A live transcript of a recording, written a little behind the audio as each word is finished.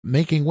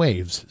making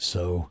waves.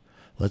 So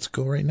let's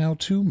go right now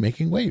to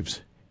Making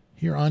Waves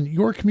here on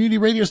your community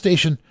radio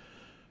station,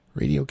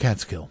 Radio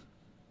Catskill.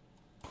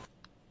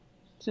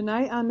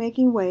 Tonight on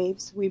Making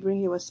Waves, we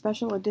bring you a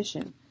special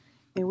edition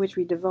in which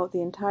we devote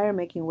the entire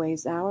Making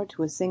Waves hour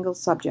to a single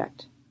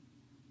subject.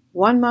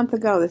 1 month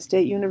ago, the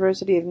State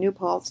University of New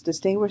Paltz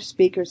Distinguished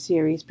Speaker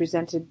Series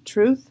presented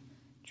Truth,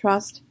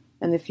 Trust,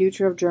 and the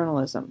Future of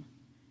Journalism,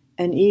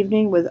 an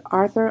evening with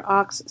Arthur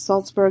Ox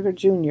Sulzberger,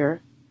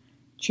 Jr.,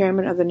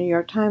 chairman of the New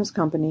York Times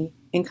Company,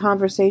 in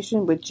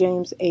conversation with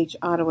James H.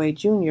 Ottaway,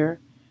 Jr.,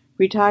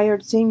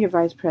 retired senior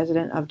vice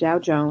president of Dow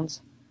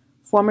Jones,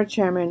 former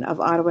chairman of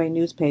Ottaway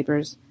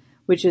Newspapers,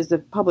 which is the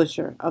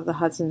publisher of the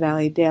Hudson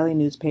Valley daily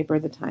newspaper,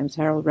 the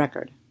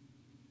Times-Herald-Record.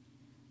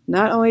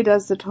 Not only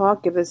does the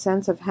talk give a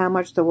sense of how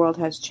much the world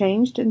has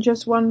changed in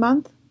just 1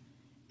 month,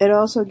 it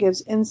also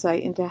gives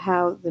insight into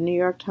how the New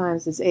York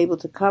Times is able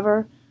to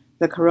cover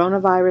the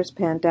coronavirus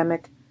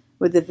pandemic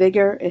with the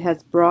vigor it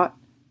has brought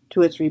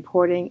to its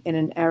reporting in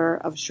an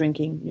era of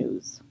shrinking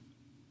news.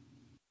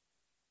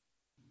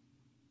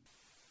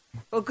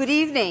 Well, good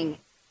evening,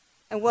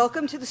 and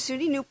welcome to the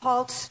SUNY New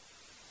Paltz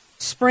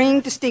Spring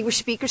Distinguished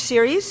Speaker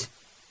Series.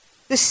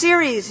 This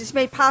series is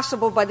made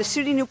possible by the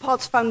SUNY New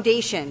Paltz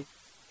Foundation,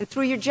 and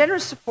through your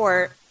generous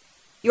support,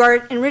 you are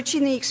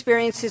enriching the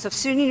experiences of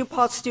SUNY New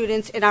Paltz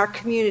students in our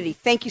community.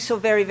 Thank you so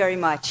very, very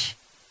much.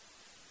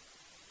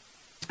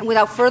 And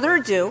without further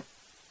ado,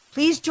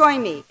 please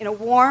join me in a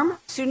warm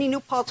SUNY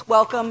New Paltz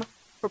welcome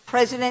for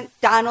President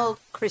Donald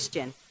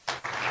Christian.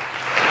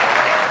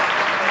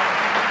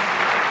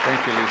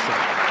 Thank you,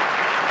 Lisa.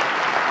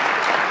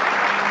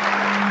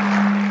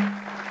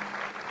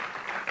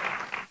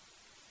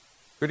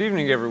 Good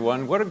evening,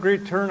 everyone. What a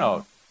great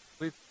turnout.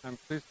 I'm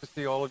pleased to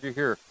see all of you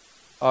here.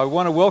 I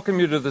want to welcome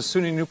you to the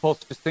SUNY New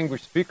Paltz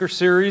Distinguished Speaker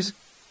Series.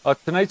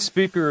 Tonight's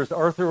speaker is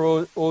Arthur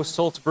O.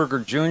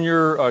 Sulzberger,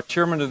 Jr.,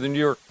 chairman of the New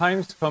York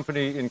Times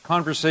Company, in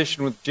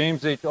conversation with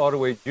James H.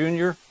 Ottaway,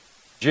 Jr.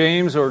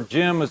 James, or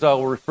Jim, as I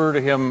will refer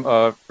to him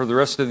for the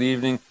rest of the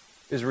evening,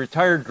 is a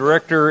retired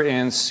director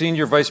and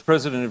senior vice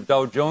president of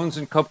Dow Jones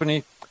and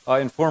Company,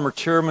 and former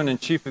chairman and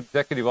chief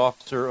executive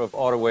officer of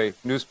Ottaway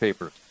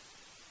Newspapers.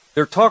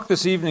 Their talk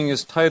this evening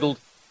is titled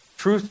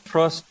Truth,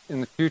 Trust,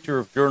 in the Future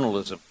of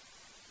Journalism.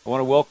 I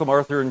want to welcome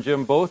Arthur and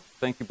Jim both.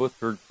 Thank you both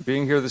for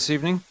being here this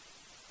evening.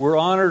 We're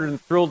honored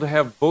and thrilled to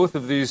have both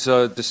of these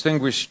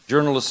distinguished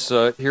journalists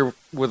here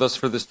with us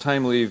for this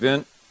timely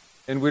event,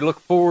 and we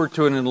look forward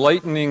to an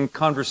enlightening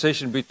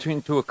conversation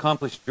between two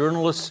accomplished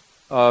journalists,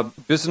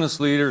 business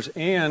leaders,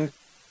 and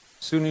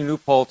SUNY New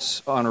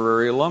Paltz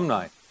honorary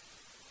alumni.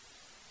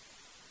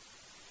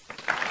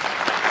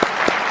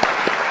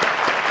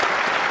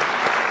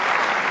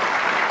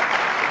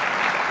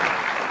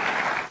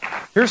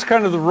 Here's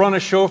kind of the run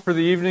of show for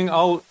the evening.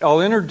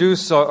 I'll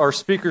introduce our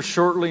speakers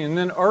shortly, and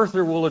then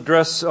Arthur will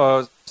address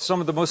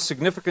some of the most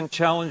significant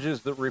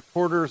challenges that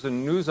reporters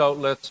and news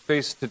outlets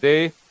face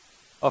today.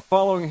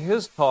 Following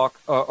his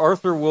talk,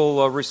 Arthur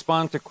will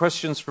respond to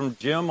questions from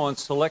Jim on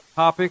select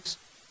topics,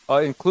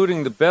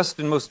 including the best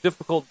and most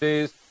difficult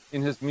days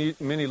in his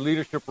many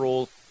leadership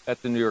roles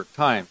at the New York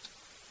Times.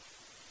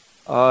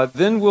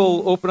 Then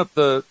we'll open up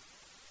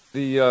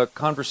the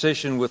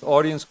conversation with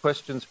audience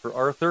questions for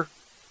Arthur.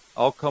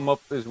 I'll come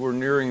up as we're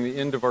nearing the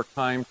end of our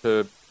time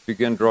to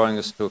begin drawing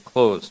us to a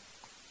close.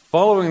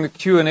 Following the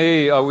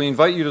Q&A, we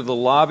invite you to the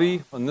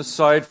lobby on this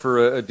side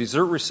for a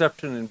dessert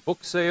reception and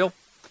book sale.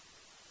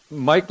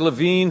 Mike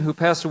Levine, who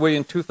passed away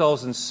in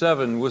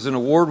 2007, was an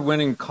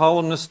award-winning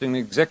columnist and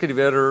executive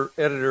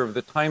editor of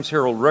the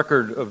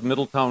Times-Herald-Record of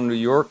Middletown, New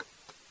York.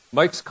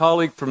 Mike's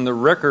colleague from the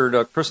Record,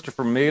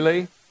 Christopher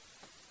Mealy,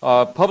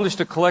 published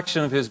a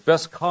collection of his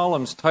best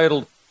columns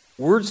titled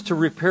Words to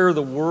Repair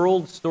the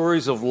World,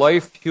 Stories of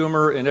Life,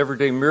 Humor, and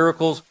Everyday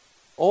Miracles.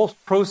 All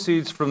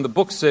proceeds from the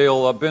book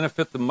sale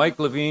benefit the Mike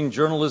Levine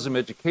Journalism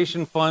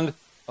Education Fund,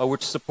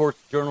 which supports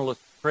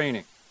journalist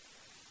training.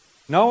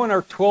 Now in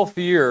our 12th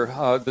year,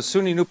 the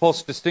SUNY New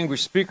Paltz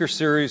Distinguished Speaker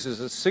Series is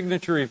a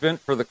signature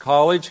event for the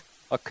college,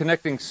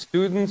 connecting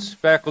students,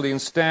 faculty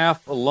and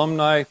staff,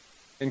 alumni,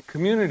 and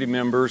community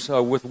members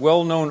with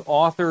well-known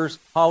authors,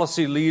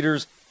 policy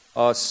leaders,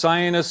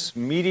 scientists,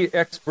 media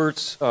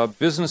experts,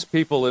 business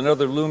people, and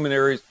other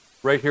luminaries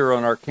right here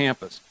on our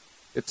campus.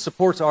 It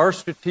supports our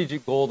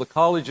strategic goal, the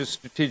college's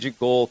strategic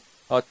goal,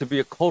 to be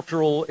a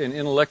cultural and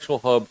intellectual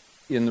hub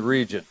in the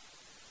region.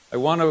 I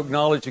want to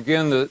acknowledge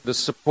again the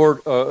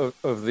support of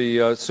the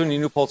SUNY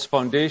New Paltz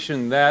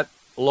Foundation. That,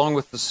 along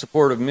with the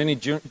support of many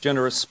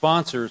generous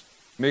sponsors,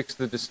 makes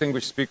the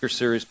Distinguished Speaker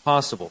Series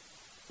possible.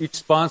 Each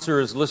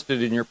sponsor is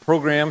listed in your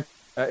program.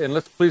 And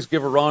let's please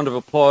give a round of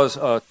applause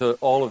to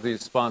all of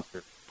these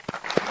sponsors.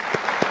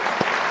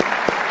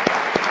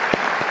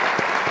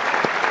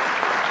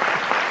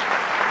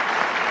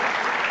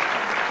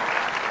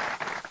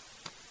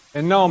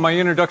 And now my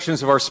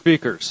introductions of our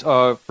speakers.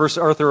 First,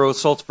 Arthur O.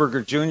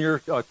 Sulzberger,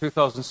 Jr.,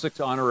 2006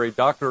 honorary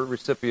doctorate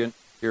recipient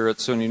here at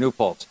SUNY New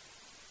Paltz.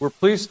 We're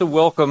pleased to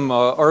welcome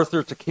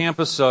Arthur to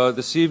campus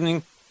this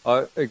evening,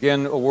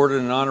 again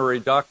awarded an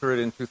honorary doctorate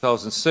in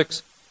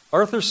 2006.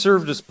 Arthur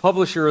served as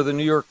publisher of the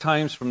New York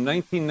Times from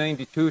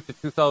 1992 to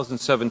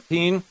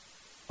 2017.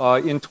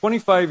 In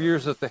 25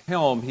 years at the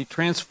helm, he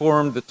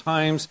transformed the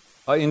Times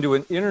into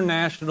an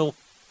international,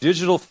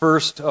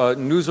 digital-first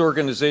news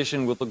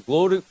organization with a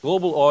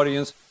global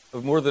audience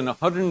of more than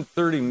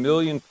 130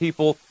 million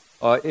people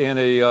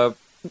and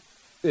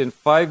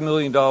 5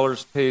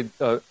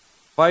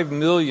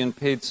 million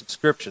paid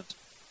subscriptions.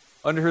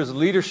 Under his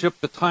leadership,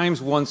 the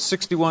Times won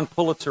 61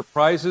 Pulitzer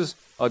Prizes,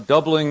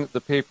 doubling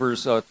the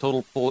paper's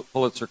total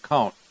Pulitzer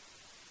count.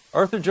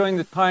 Arthur joined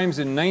the Times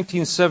in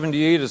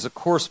 1978 as a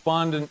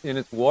correspondent in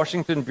its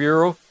Washington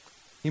bureau.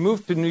 He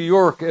moved to New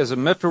York as a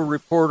Metro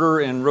reporter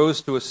and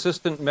rose to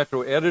assistant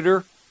Metro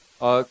editor.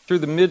 Through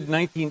the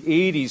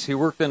mid-1980s, he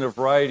worked in a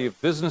variety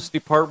of business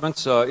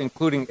departments,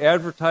 including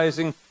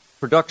advertising,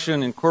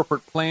 production, and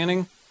corporate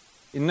planning.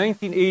 In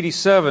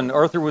 1987,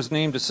 Arthur was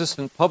named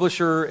assistant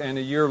publisher, and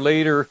a year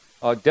later,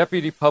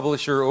 deputy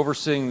publisher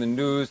overseeing the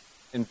news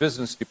and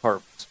business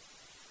departments.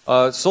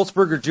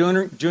 Sulzberger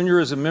Jr.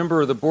 is a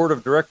member of the board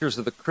of directors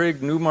of the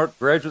Craig Newmark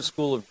Graduate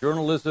School of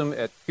Journalism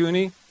at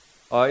CUNY.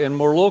 And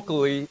more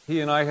locally, he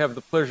and I have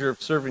the pleasure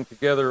of serving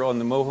together on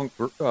the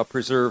Mohonk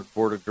Preserve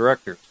Board of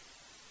Directors.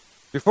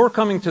 Before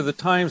coming to the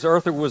Times,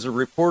 Arthur was a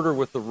reporter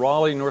with the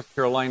Raleigh, North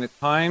Carolina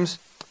Times.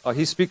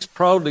 He speaks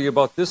proudly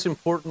about this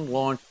important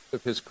launch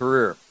of his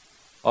career.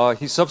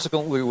 He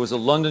subsequently was a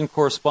London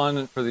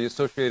correspondent for the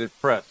Associated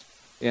Press,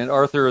 and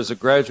Arthur is a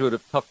graduate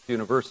of Tufts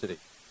University.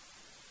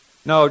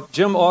 Now,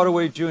 Jim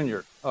Ottaway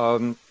Jr.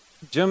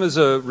 Jim is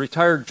a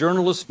retired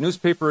journalist,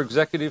 newspaper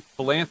executive,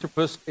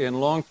 philanthropist, and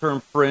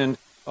long-term friend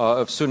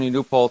of SUNY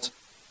New Paltz,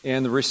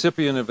 and the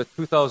recipient of a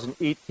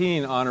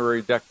 2018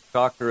 honorary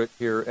doctorate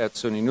here at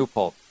SUNY New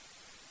Paltz.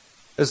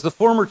 As the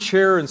former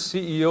chair and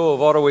CEO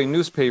of Ottaway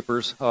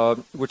Newspapers,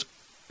 which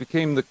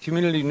became the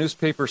community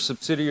newspaper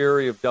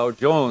subsidiary of Dow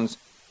Jones,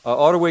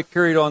 Ottaway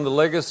carried on the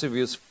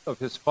legacy of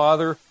his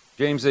father,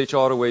 James H.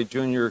 Ottaway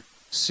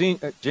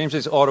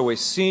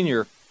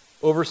Sr.,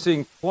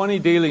 overseeing 20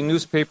 daily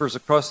newspapers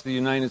across the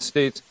United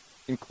States,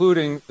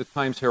 including the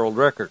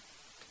Times-Herald-Record.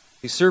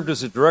 He served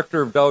as a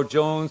director of Dow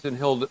Jones and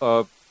held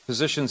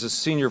positions as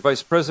senior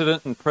vice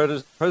president and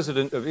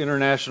president of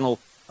international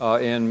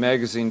and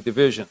magazine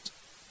divisions.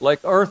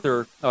 Like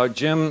Arthur,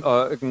 Jim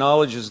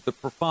acknowledges the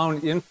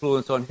profound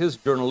influence on his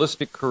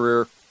journalistic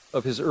career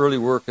of his early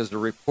work as a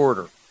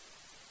reporter.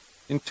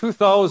 In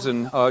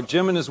 2000,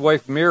 Jim and his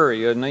wife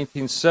Mary, a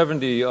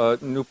 1970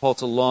 New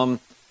Paltz alum,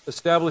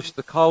 established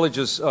the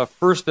college's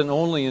first and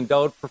only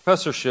endowed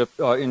professorship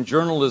in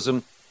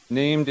journalism,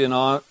 named in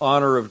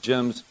honor of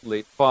Jim's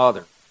late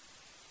father.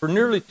 For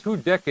nearly 2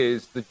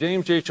 decades, the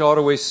James H.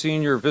 Ottaway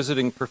Sr.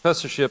 Visiting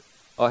Professorship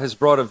has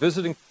brought a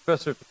visiting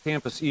professor to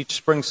campus each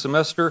spring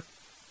semester,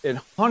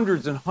 and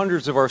hundreds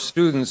of our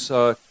students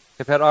have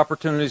had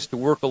opportunities to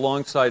work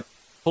alongside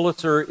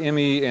Pulitzer,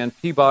 Emmy, and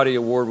Peabody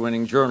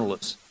Award-winning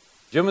journalists.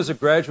 Jim is a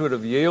graduate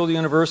of Yale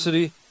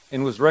University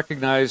and was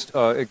recognized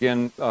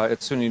again at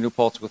SUNY New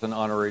Paltz with an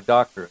honorary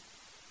doctorate.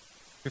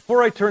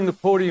 Before I turn the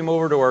podium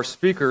over to our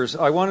speakers,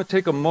 I want to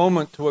take a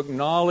moment to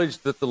acknowledge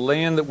that the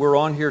land that we're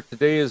on here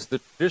today is the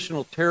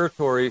traditional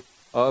territory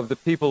of the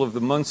people of the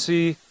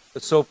Munsee,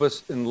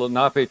 Esopus, and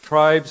Lenape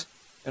tribes,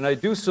 and I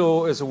do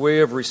so as a way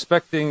of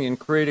respecting and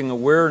creating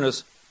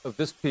awareness of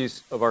this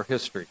piece of our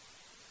history.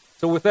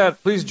 So with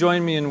that, please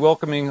join me in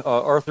welcoming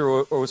Arthur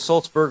O.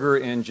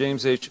 Sulzberger and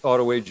James H.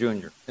 Ottaway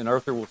Jr. And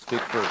Arthur will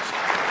speak first.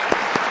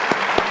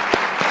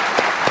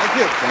 Thank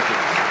you. Thank you.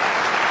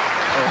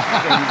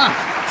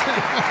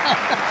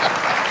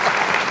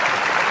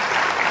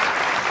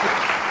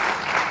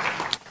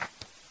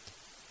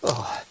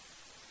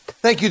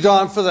 Thank you,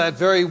 Don, for that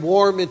very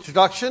warm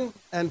introduction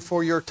and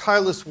for your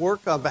tireless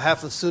work on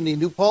behalf of SUNY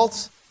New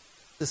Paltz.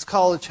 This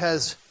college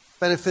has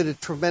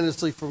benefited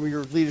tremendously from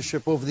your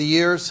leadership over the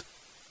years,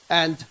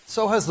 and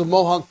so has the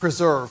Mohonk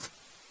Preserve,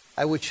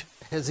 at which,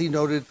 as he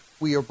noted,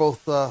 we are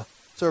both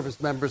serve as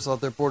members of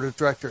their board of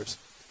directors.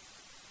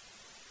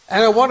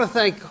 And I want to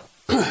thank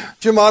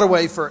Jim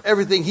Ottaway for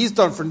everything he's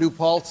done for New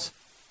Paltz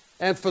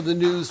and for the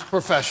news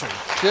profession.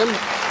 Jim?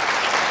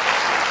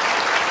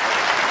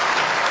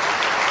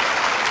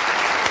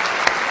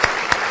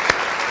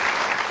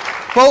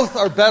 Both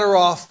are better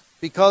off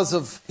because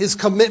of his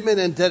commitment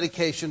and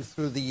dedication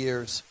through the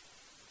years.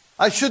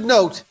 I should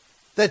note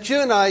that Jim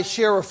and I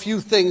share a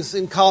few things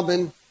in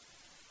common,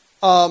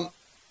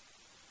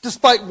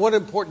 despite one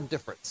important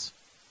difference.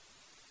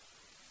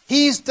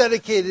 He's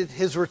dedicated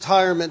his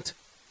retirement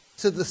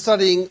to the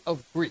studying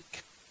of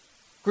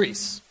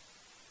Greece.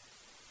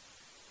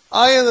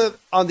 I,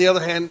 on the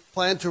other hand,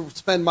 plan to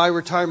spend my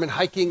retirement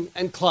hiking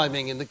and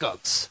climbing in the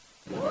Gunts.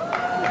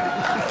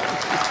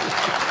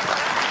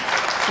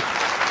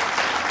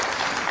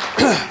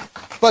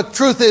 But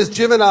truth is,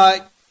 Jim and I,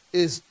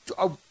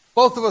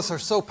 both of us are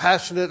so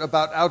passionate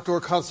about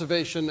outdoor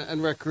conservation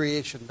and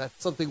recreation.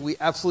 That's something we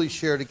absolutely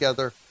share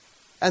together.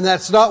 And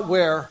that's not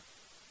where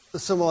the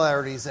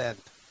similarities end.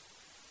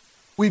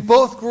 We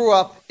both grew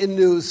up in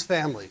news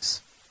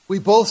families. We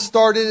both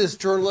started as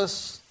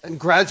journalists and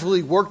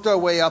gradually worked our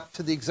way up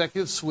to the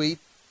executive suite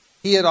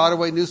He at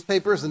Ottawa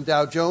Newspapers and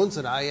Dow Jones,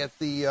 and I at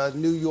the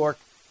New York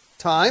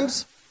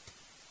Times.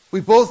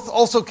 We both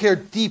also care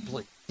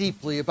deeply,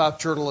 deeply about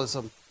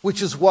journalism,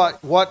 which is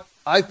what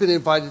I've been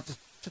invited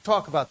to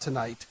talk about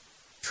tonight.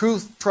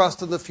 Truth,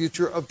 trust, and the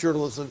future of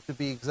journalism, to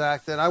be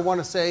exact. And I want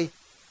to say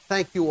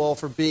thank you all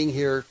for being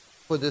here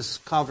for this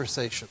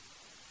conversation.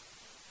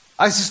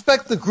 I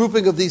suspect the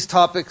grouping of these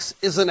topics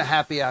isn't a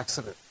happy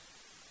accident.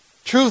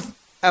 Truth,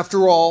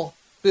 after all,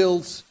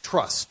 builds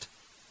trust.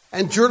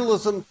 And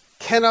journalism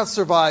cannot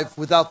survive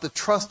without the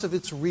trust of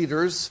its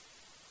readers,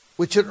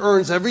 which it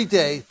earns every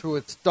day through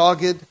its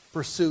dogged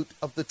pursuit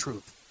of the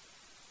truth.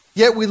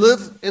 Yet we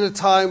live in a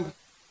time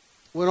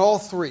when all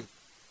three,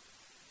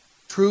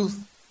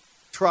 truth,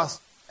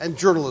 trust, and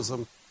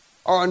journalism,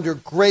 are under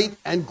great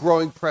and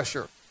growing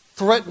pressure,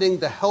 threatening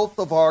the health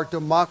of our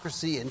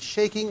democracy and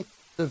shaking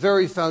the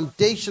very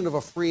foundation of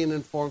a free and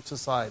informed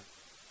society.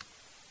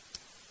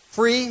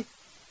 Free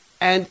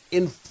and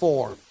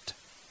informed.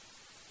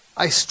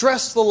 I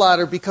stress the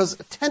latter because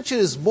attention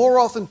is more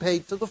often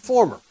paid to the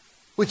former,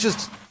 which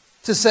is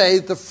to say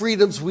the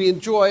freedoms we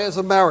enjoy as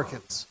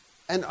Americans,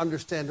 and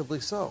understandably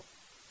so.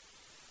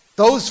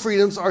 Those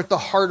freedoms are at the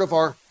heart of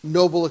our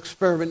noble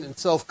experiment in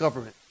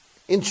self-government,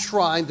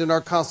 enshrined in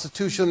our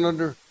Constitution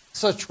under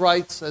such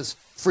rights as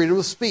freedom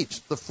of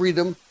speech, the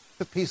freedom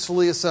to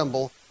peacefully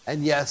assemble,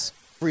 and yes,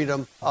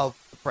 freedom of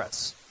the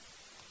press.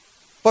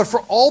 But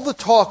for all the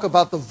talk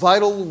about the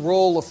vital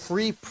role of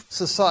free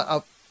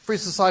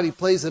society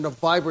plays in a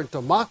vibrant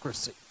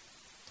democracy,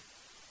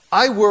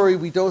 I worry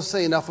we don't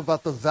say enough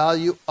about the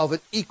value of an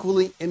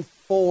equally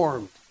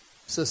informed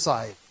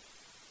society,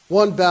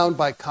 one bound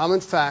by common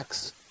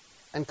facts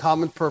and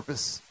common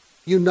purpose,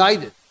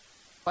 united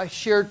by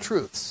shared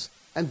truths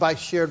and by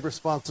shared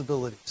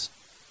responsibilities.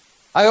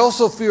 I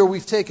also fear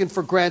we've taken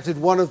for granted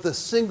one of the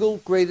single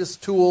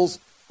greatest tools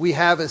we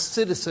have as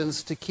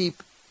citizens to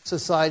keep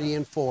society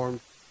informed,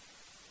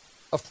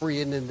 a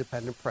free and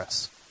independent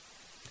press.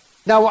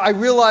 Now, I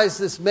realize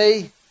this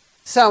may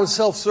sound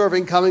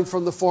self-serving coming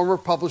from the former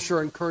publisher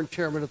and current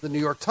chairman of the New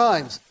York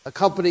Times, a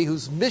company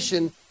whose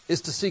mission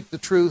is to seek the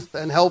truth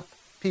and help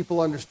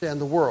people understand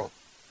the world.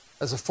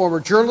 As a former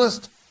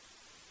journalist,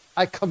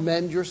 I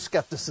commend your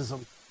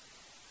skepticism.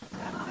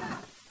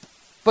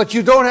 But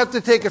you don't have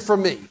to take it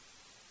from me.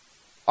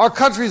 Our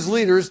country's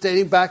leaders,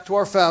 dating back to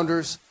our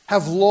founders,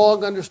 have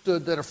long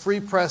understood that a free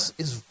press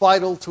is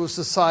vital to a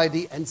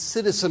society and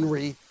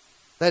citizenry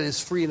that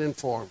is free and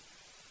informed.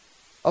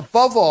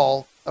 Above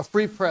all, a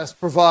free press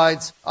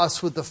provides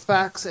us with the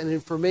facts and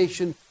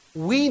information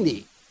we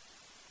need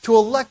to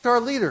elect our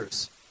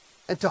leaders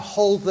and to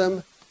hold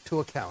them to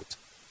account.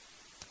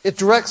 It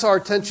directs our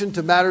attention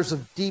to matters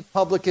of deep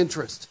public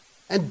interest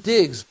and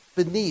digs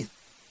beneath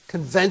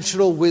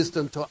conventional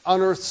wisdom to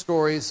unearth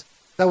stories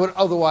that would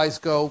otherwise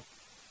go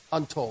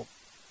untold.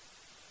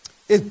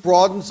 It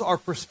broadens our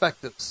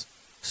perspectives,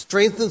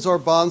 strengthens our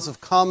bonds of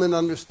common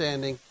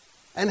understanding,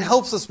 and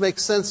helps us make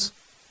sense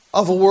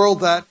of a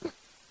world that,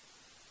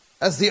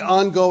 as the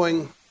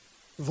ongoing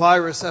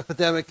virus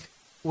epidemic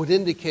would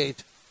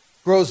indicate,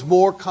 grows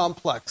more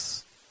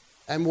complex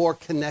and more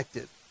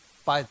connected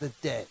by the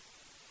day.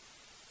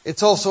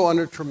 It's also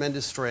under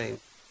tremendous strain.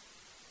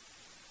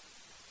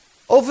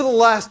 Over the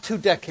last 2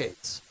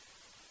 decades,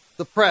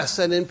 the press,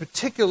 and in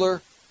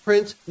particular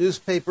print,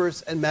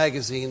 newspapers, and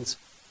magazines,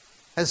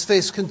 has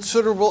faced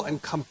considerable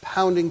and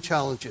compounding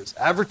challenges.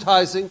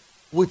 Advertising,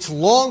 which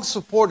long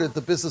supported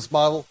the business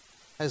model,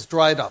 has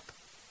dried up.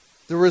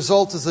 The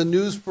result is a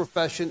news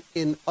profession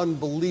in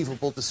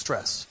unbelievable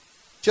distress.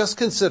 Just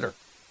consider,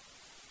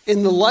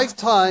 in the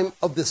lifetime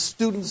of the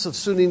students of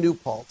SUNY New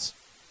Paltz,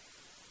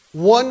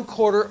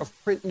 1/4 of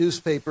print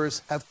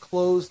newspapers have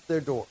closed their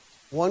doors.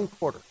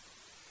 1/4.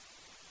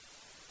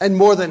 And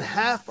more than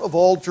half of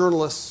all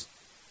journalists'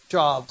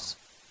 jobs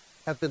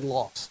have been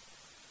lost.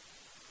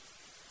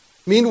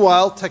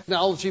 Meanwhile,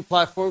 technology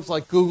platforms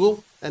like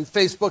Google and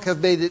Facebook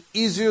have made it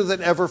easier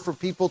than ever for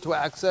people to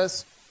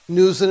access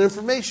news and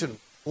information,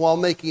 while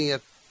making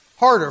it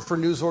harder for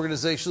news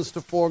organizations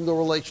to form the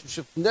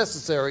relationships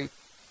necessary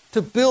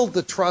to build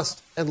the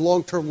trust and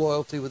long-term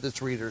loyalty with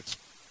its readers.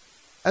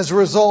 As a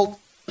result,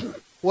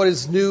 what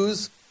is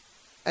news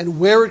and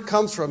where it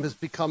comes from has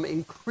become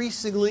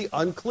increasingly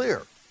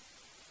unclear,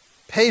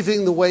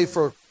 paving the way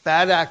for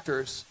bad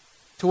actors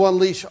to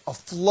unleash a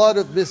flood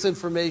of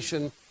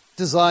misinformation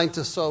designed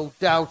to sow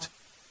doubt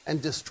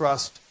and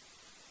distrust.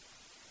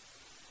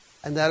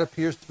 And that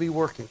appears to be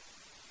working.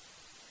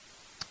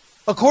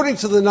 According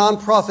to the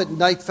nonprofit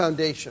Knight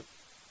Foundation,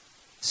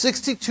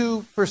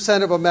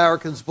 62% of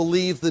Americans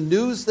believe the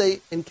news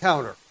they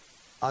encounter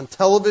on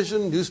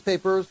television,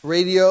 newspapers,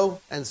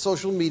 radio, and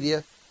social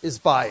media is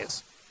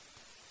biased.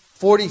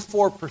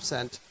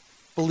 44%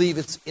 believe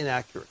it's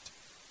inaccurate.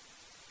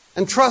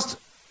 And trust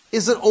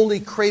isn't only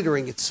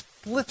cratering, it's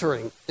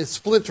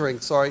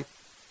splintering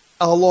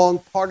along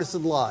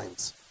partisan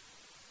lines.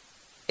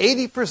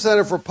 80%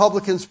 of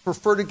Republicans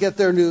prefer to get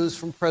their news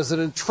from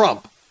President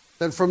Trump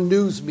than from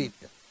news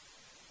media.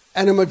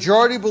 And a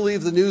majority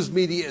believe the news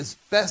media is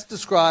best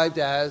described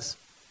as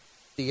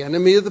the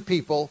enemy of the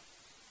people,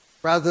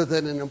 rather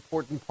than an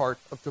important part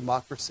of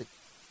democracy.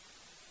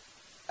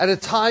 At a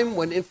time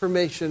when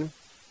information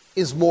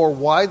is more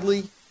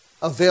widely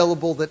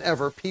available than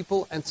ever,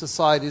 people and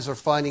societies are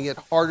finding it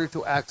harder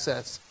to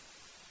access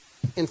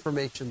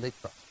information they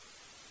trust.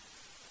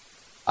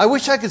 I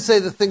wish I could say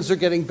that things are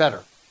getting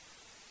better,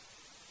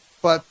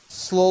 but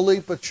slowly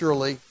but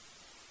surely,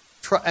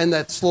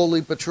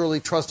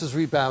 trust is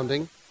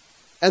rebounding,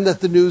 and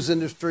that the news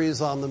industry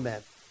is on the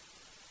mend.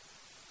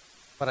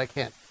 But I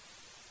can't.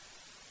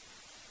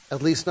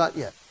 At least not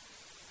yet.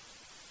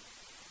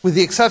 With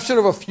the exception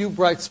of a few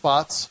bright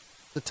spots,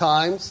 the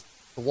Times,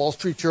 the Wall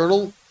Street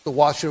Journal, the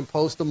Washington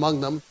Post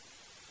among them,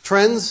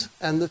 trends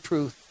and the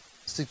truth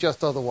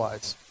suggest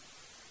otherwise.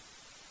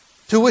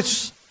 To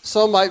which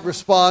some might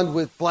respond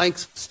with blank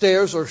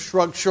stares or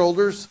shrugged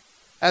shoulders,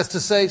 as to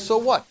say, so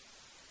what?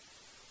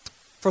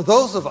 For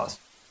those of us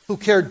who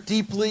care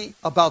deeply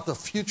about the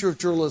future of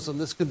journalism,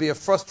 this can be a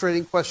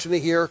frustrating question to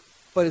hear,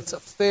 but it's a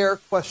fair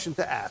question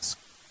to ask.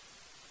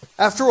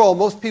 After all,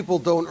 most people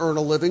don't earn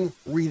a living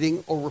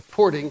reading or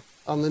reporting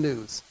on the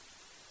news.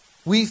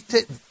 We've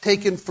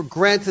taken for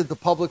granted the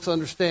public's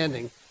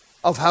understanding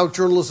of how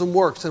journalism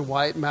works and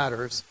why it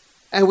matters,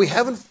 and we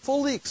haven't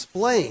fully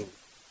explained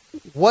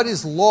what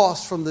is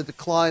lost from the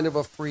decline of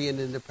a free and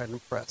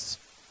independent press.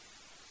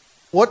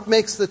 What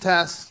makes the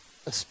task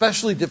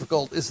especially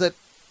difficult is that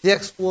the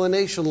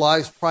explanation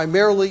lies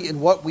primarily in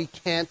what we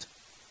can't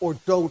or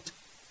don't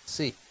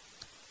see.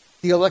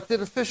 The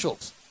elected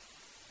officials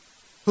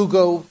who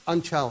go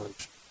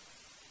unchallenged.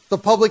 The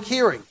public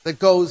hearing that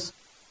goes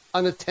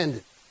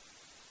unattended.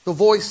 The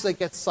voice that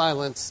gets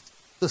silenced.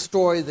 The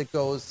story that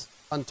goes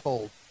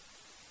untold.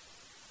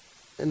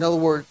 In other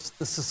words,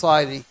 the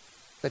society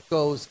that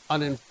goes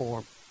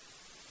uninformed.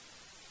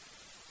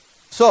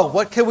 So,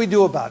 what can we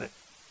do about it?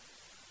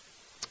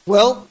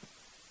 Well,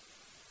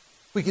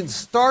 we can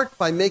start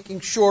by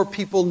making sure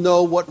people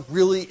know what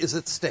really is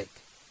at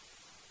stake.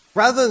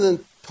 Rather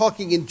than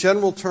talking in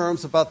general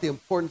terms about the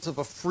importance of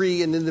a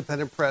free and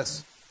independent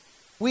press,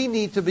 we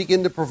need to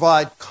begin to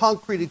provide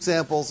concrete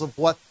examples of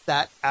what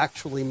that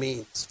actually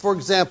means. For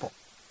example,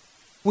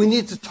 we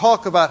need to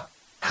talk about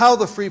how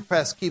the free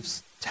press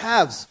keeps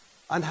tabs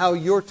on how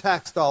your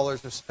tax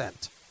dollars are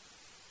spent.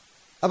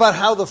 About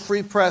how the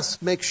free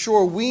press makes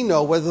sure we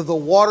know whether the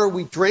water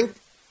we drink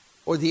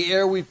or the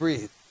air we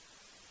breathe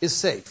is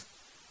safe.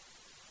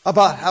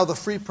 About how the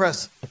free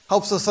press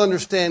helps us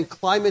understand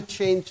climate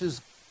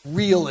change's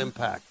real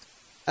impact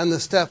and the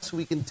steps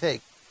we can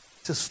take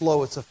to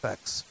slow its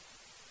effects.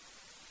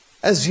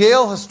 As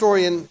Yale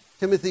historian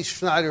Timothy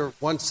Snyder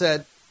once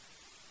said,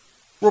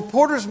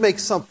 reporters make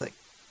something.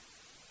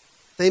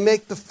 They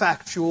make the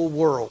factual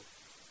world,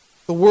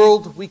 the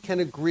world we can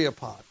agree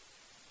upon,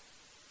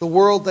 the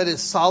world that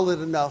is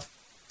solid enough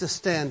to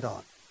stand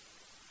on.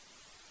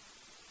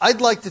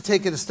 I'd like to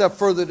take it a step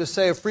further to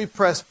say a free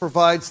press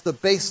provides the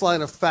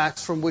baseline of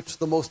facts from which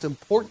the most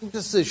important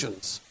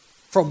decisions,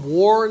 from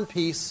war and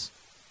peace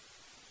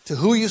to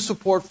who you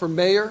support for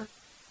mayor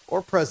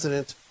or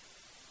president,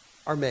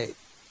 are made.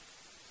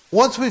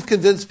 Once we've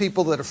convinced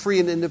people that a free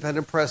and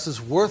independent press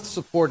is worth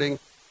supporting,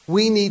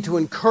 we need to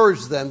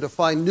encourage them to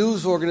find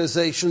news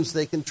organizations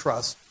they can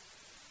trust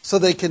so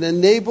they can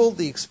enable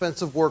the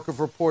expensive work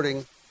of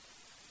reporting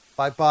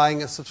by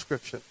buying a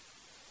subscription.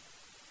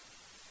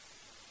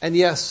 And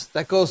yes,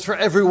 that goes for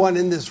everyone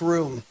in this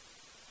room.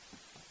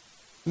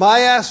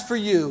 My ask for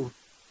you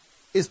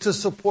is to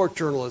support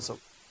journalism,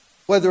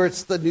 whether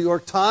it's the New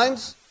York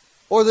Times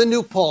or the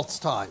New Paltz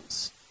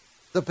Times,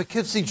 the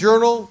Poughkeepsie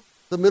Journal,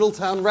 the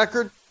Middletown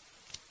Record.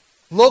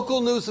 Local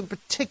news in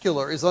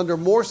particular is under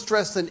more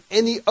stress than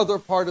any other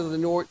part of the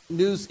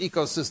news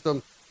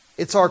ecosystem.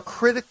 It's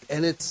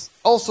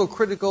also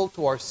critical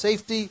to our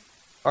safety,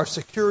 our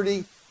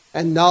security,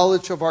 and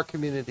knowledge of our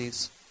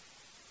communities.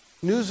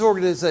 News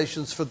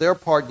organizations, for their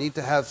part, need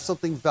to have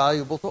something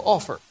valuable to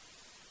offer.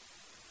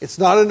 It's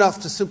not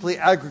enough to simply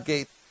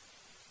aggregate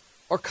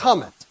or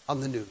comment on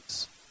the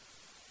news.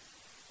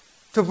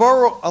 To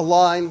borrow a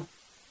line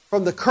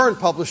from the current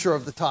publisher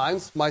of the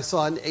Times, my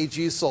son,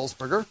 A.G.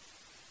 Sulzberger,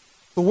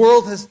 the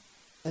world has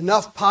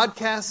enough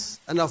podcasts,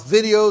 enough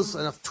videos,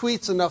 enough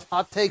tweets, enough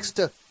hot takes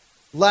to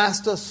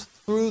last us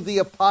through the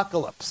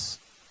apocalypse.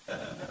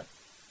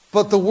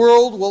 But the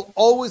world will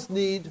always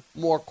need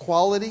more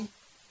quality,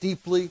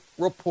 deeply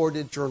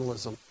reported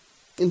journalism.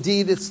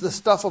 Indeed, it's the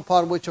stuff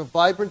upon which a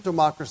vibrant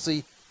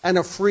democracy and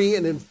a free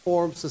and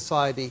informed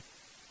society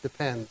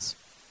depends.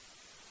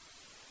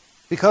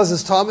 Because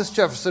as Thomas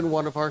Jefferson,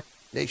 one of our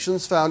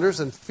nation's founders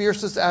and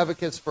fiercest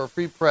advocates for a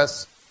free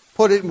press,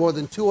 put it more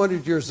than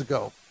 200 years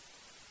ago,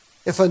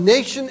 if a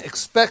nation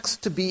expects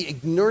to be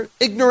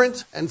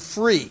ignorant and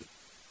free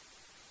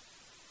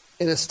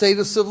in a state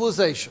of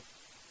civilization,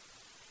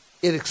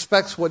 it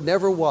expects what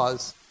never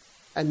was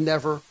and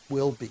never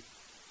will be.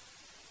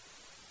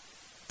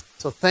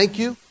 So thank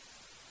you.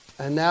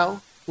 And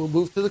now we'll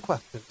move to the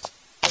questions.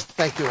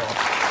 Thank you all.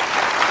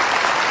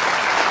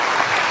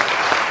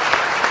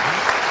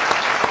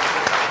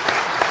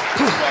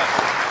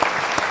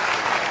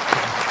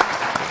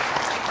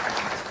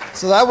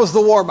 So that was the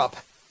warm-up.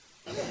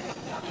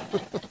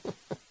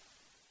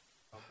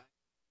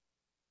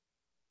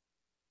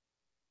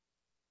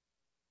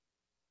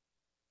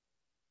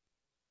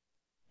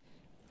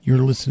 You're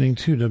listening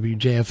to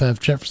WJFF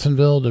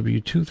Jeffersonville,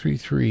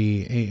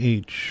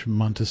 W233AH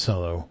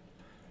Monticello.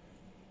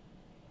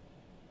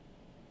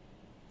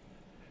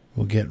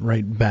 We'll get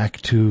right back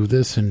to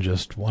this in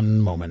just one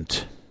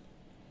moment.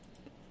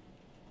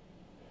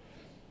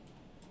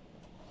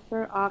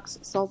 Sir Ox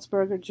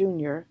Sulzberger,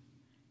 Jr.,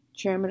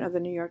 chairman of the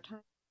New York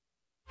Times.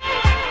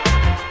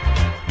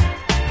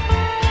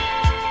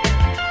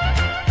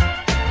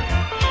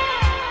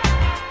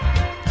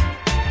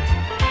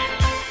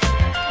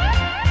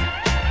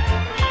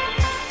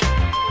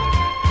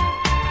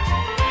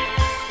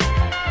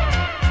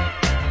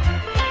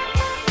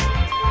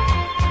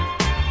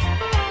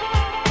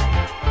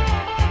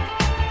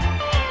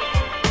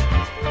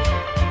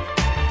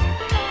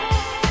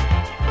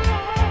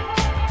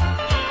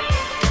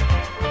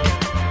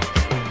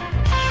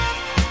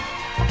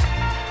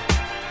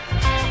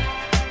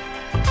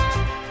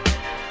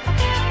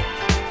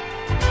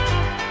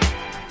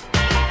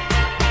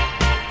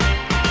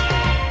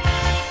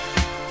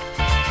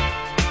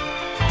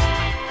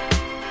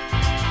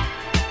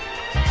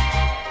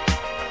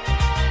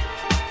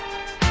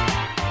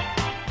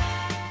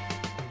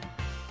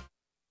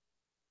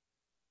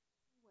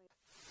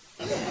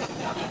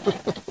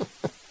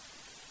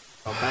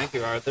 Well, thank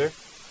you, Arthur.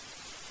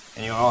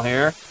 Can you all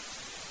hear?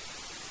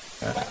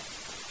 Okay.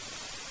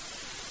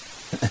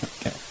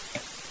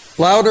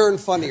 Louder and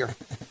funnier.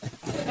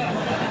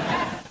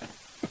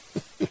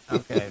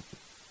 Okay.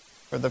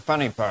 For the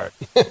funny part,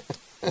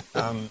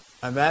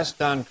 I've asked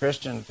Don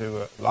Christian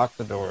to lock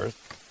the doors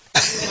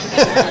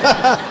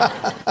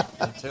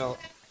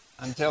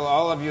until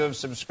all of you have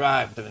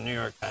subscribed to the New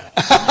York Times.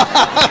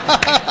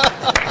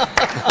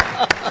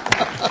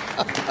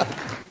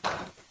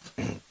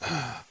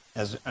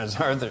 As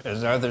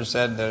Arthur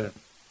said, the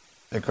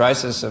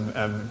crisis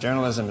of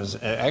journalism is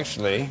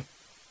actually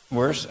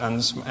worse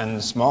on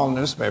small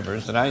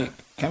newspapers that I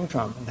came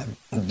from,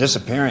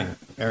 disappearing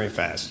very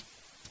fast.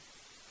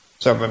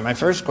 So, but my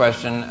first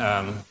question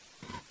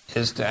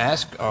is to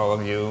ask all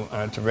of you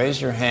to raise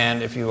your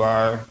hand if you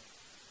are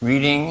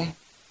reading,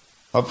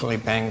 hopefully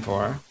paying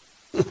for,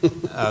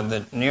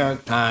 the New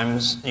York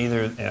Times,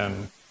 either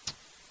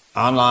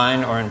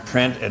online or in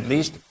print, at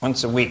least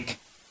once a week.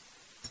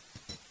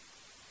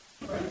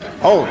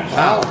 Oh,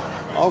 wow.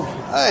 Oh,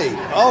 hey,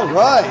 all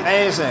right.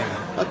 Amazing.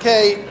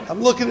 Okay, I'm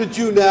looking at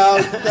you now.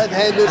 That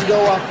hand didn't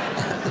go up.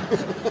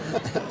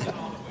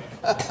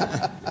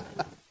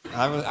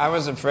 I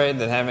was afraid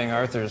that having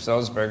Arthur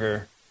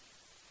Sulzberger,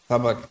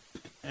 public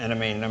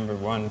enemy number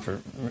one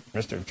for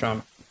Mr.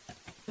 Trump,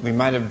 we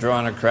might have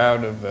drawn a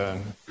crowd of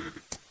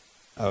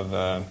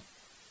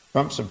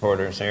Trump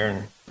supporters here.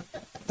 And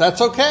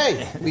that's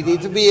okay. We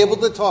need to be able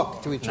to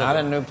talk to each other. Not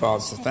in New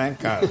Paltz, so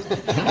thank God.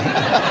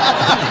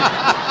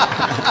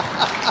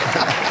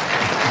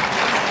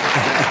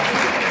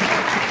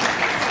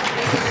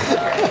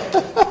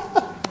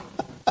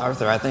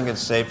 Arthur, I think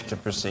it's safe to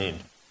proceed.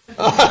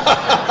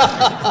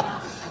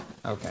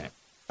 Okay.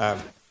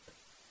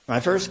 My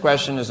first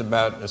question is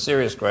about a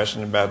serious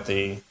question about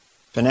the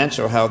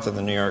financial health of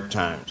the New York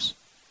Times.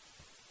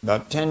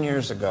 About 10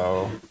 years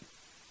ago,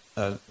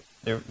 the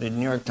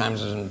New York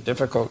Times was in a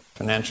difficult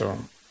financial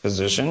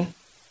position.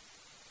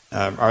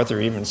 Arthur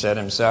even said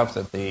himself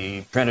that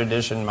the print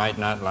edition might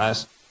not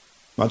last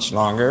much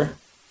longer.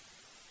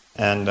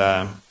 And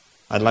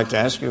I'd like to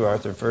ask you,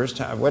 Arthur, first,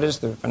 what is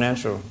the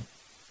financial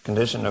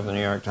condition of the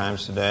New York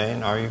Times today,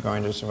 and are you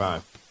going to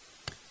survive?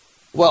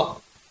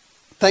 Well,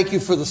 thank you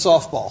for the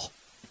softball.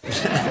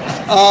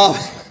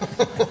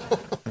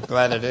 I'm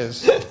glad it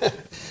is.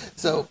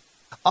 So,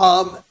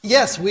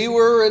 yes, we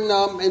were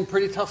in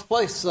pretty tough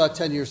place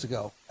 10 years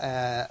ago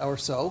or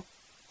so,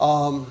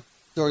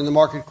 during the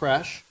market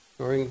crash,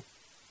 during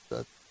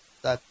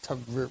that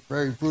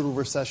very brutal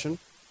recession.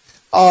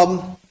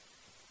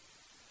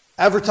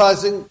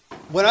 Advertising.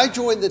 When I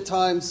joined the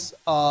Times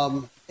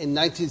in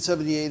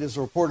 1978 as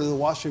a reporter in the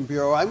Washington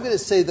Bureau, I'm going to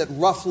say that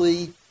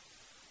roughly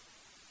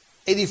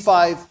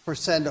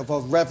 85% of the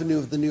revenue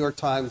of the New York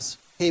Times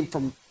came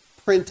from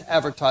print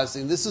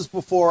advertising. This is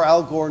before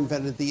Al Gore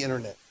invented the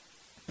internet.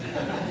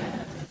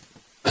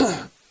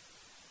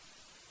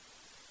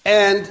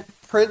 And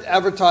print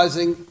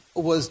advertising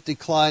was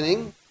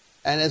declining,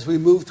 and as we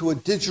moved to a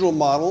digital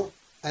model,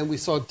 and we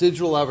saw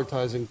digital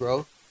advertising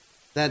growth,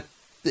 that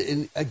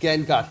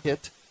again got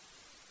hit.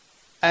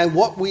 And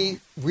what we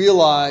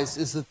realized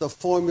is that the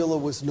formula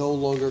was no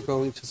longer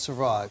going to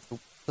survive.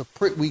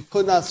 We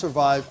could not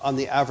survive on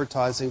the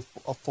advertising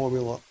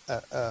formula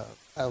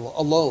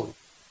alone.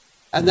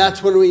 And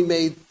that's when we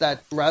made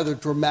that rather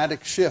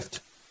dramatic shift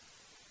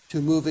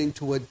to moving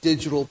to a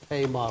digital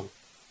pay model,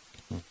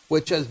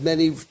 which, as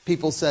many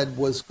people said,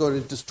 was going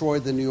to destroy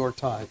the New York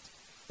Times.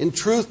 In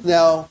truth,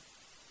 now,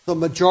 the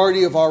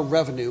majority of our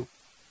revenue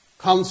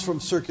comes from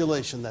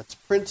circulation. That's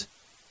print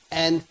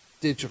and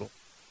digital.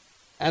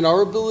 And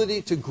our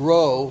ability to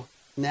grow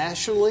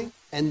nationally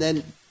and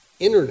then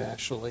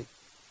internationally,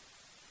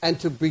 and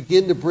to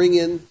begin to bring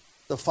in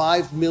the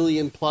 5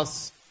 million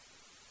plus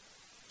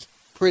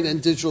print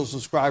and digital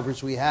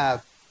subscribers we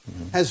have,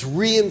 has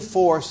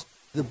reinforced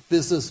the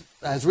business,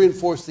 has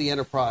reinforced the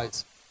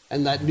enterprise.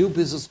 And that new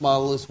business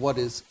model is what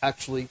is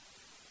actually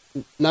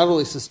not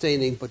only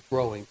sustaining but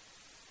growing.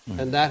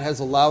 And that has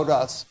allowed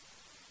us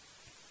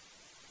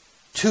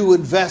to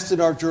invest in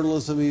our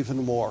journalism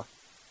even more.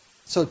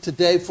 So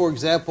today, for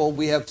example,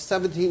 we have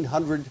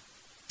 1,700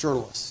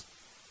 journalists,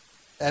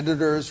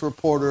 editors,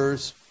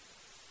 reporters,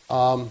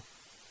 so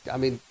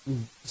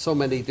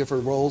many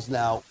different roles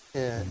now.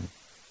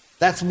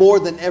 That's more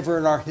than ever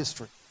in our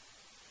history.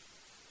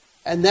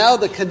 And now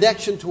the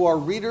connection to our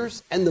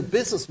readers and the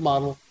business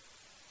model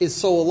is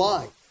so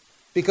aligned.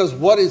 Because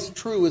what is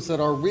true is that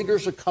our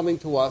readers are coming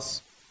to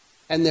us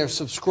and they're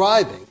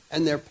subscribing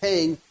and they're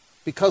paying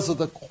because of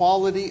the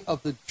quality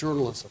of the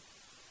journalism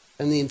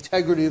and the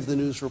integrity of the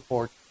news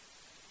report.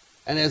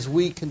 And as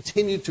we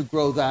continue to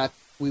grow that,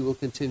 we will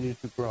continue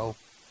to grow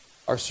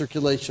our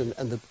circulation.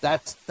 And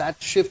that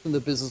shift in the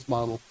business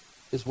model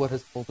is what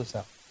has pulled us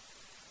out.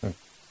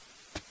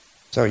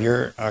 So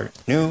you're a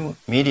new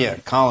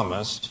media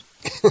columnist,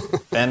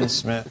 Ben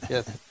Smith.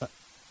 Yes.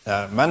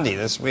 Monday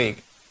this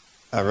week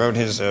wrote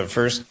his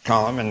first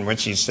column in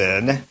which he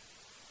said,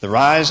 "The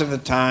rise of the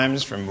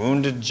Times from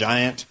wounded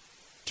giant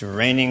to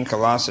reigning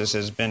colossus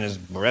has been as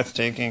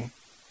breathtaking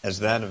as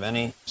that of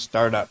any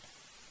startup."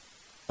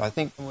 So I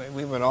think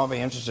we would all be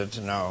interested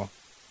to know,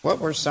 what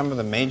were some of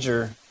the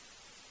major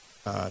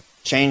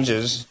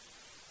changes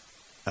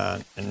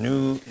and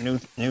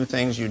new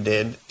things you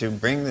did to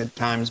bring the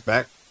Times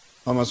back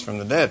almost from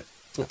the dead?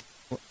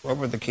 What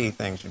were the key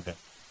things you did?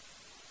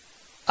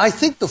 I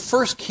think the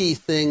first key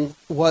thing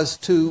was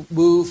to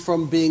move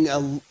from being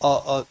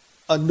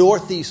a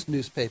Northeast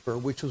newspaper,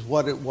 which was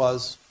what it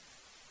was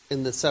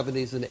in the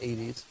 70s and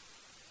 80s,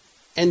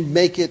 and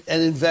make it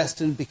and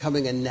invest in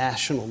becoming a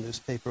national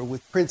newspaper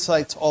with print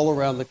sites all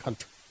around the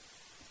country.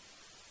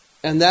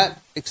 And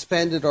that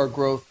expanded our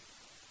growth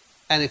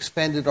and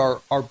expanded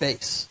our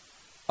base.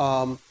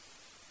 And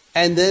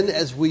then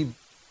as we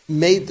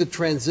made the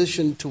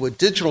transition to a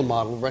digital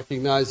model,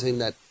 recognizing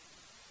that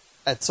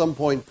at some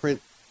point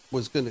print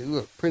has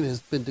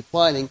been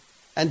declining,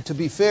 and to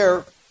be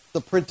fair,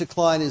 the print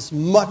decline is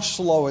much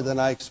slower than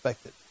I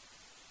expected.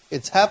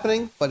 It's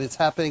happening, but it's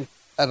happening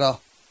at a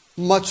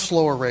much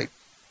slower rate.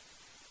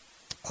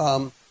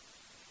 But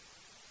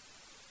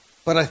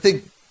I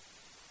think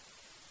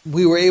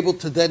we were able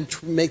to then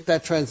make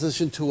that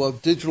transition to a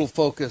digital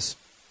focus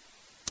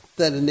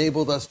that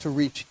enabled us to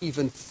reach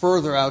even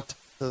further out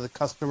to the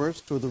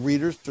customers, to the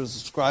readers, to the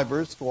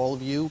subscribers, to all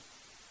of you.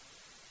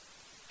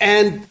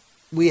 And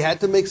we had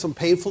to make some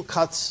painful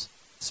cuts,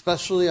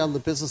 especially on the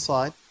business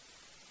side.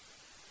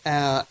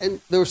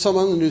 And there were some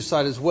on the news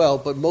side as well,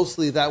 but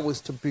mostly that was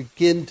to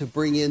begin to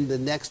bring in the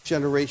next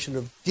generation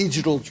of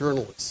digital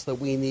journalists that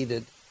we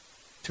needed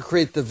to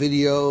create the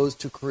videos,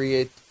 to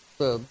create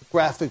the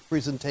graphic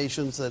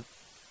presentations that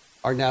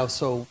are now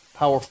so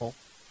powerful.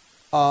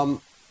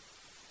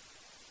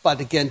 But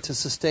again, to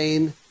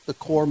sustain the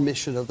core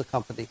mission of the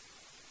company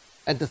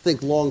and to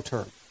think long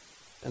term.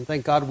 And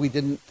thank God we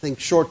didn't think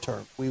short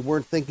term. We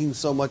weren't thinking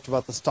so much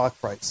about the stock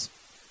price.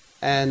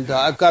 And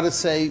I've got to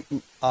say,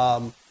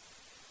 I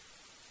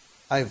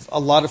have a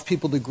lot of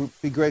people to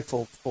be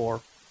grateful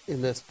for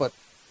in this, but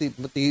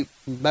the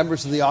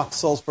members of the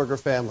Ox-Sulzberger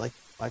family,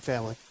 my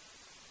family,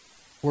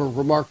 were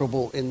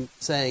remarkable in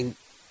saying,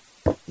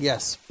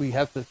 yes, we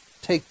have to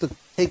take the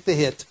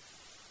hit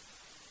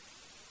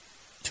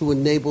to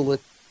enable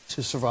it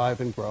to survive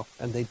and grow,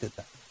 and they did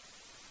that.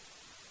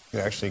 You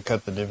actually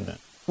cut the dividend.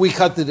 We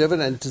cut the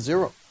dividend to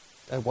zero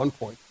at one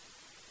point.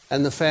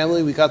 And the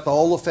family, we got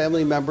all the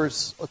family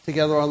members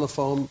together on the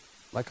phone,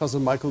 my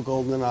cousin Michael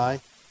Golden and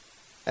I,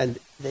 and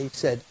they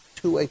said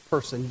to a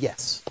person,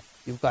 yes,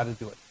 you've got to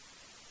do it.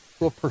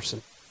 To a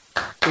person.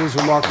 It was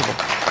remarkable.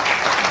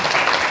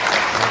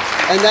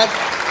 And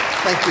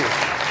thank you.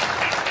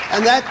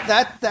 And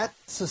that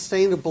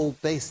sustainable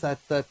base,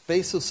 that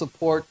base of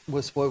support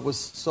was what was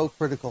so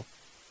critical.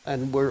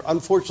 And we're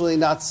unfortunately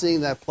not seeing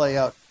that play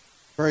out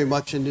very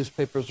much in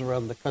newspapers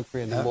around the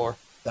country anymore.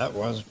 That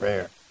was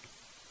rare.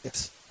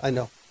 Yes, I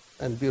know.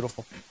 And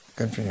beautiful.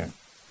 Good for you.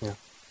 Yeah.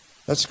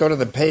 Let's go to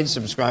the paid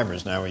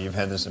subscribers now, where you've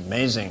had this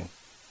amazing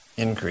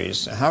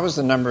increase. How has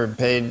the number of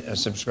paid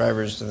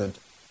subscribers to the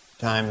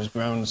Times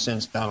grown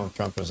since Donald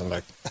Trump was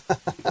elected?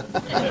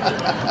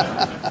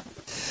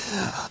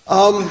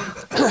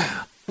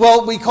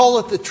 Well, we call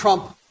it the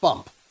Trump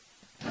bump.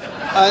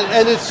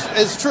 And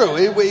it's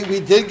true. We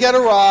did get a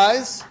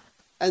rise,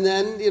 and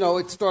then,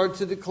 it started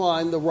to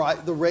decline. The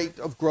rate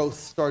of growth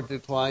started to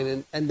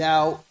decline, and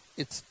now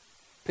it's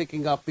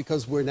picking up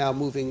because we're now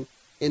moving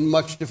in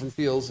much different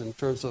fields in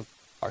terms of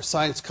our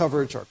science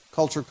coverage, our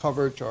culture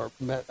coverage, our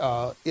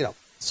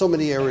so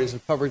many areas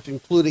of coverage,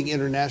 including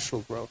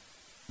international growth.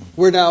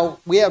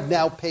 We have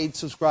now paid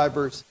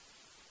subscribers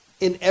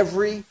in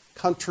every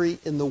country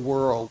in the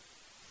world,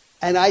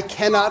 and I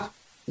cannot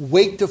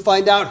wait to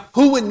find out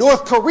who in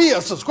North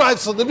Korea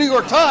subscribes to the New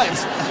York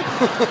Times.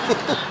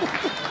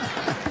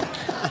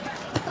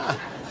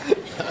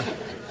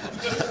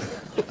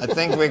 I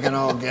think we can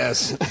all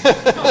guess.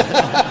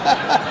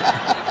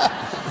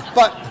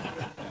 But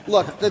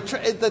look,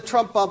 the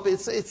Trump bump.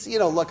 It's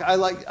look.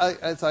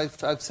 As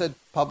I've said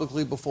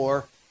publicly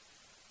before.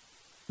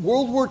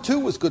 World War II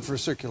was good for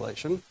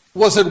circulation.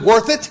 Was it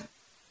worth it?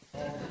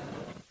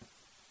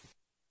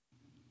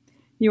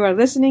 You are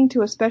listening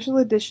to a special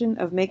edition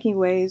of Making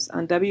Waves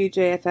on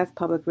WJFF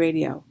Public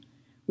Radio.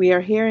 We are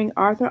hearing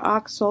Arthur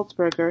Ox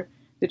Sulzberger,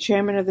 the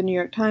chairman of the New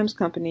York Times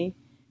Company,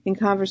 in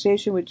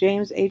conversation with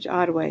James H.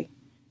 Ottaway,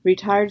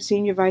 retired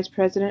senior vice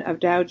president of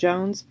Dow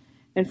Jones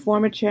and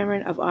former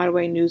chairman of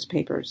Ottaway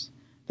Newspapers,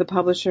 the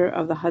publisher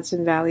of the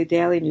Hudson Valley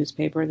Daily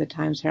newspaper, the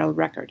Times Herald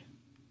Record.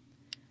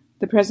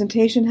 The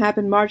presentation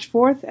happened March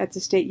 4th at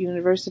the State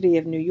University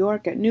of New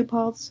York at New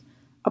Paltz,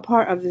 a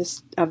part of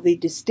the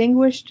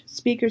Distinguished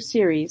Speaker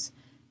Series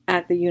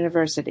at the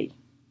university.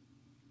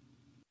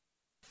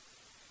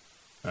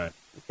 All right.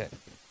 Okay.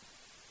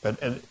 But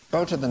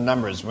go to the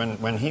numbers.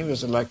 When he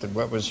was elected,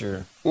 what was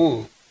your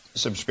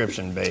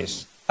subscription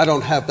base? I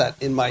don't have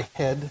that in my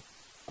head,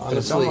 honestly. But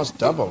it's almost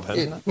doubled,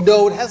 hasn't it?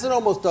 No, it hasn't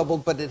almost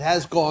doubled, but it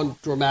has gone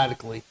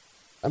dramatically.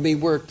 I mean,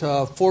 we're at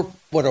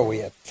what are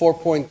we at?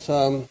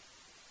 4.2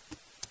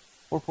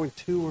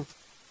 or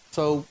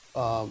so.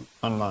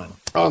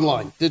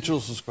 Online, digital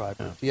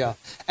subscribers, yeah.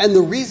 And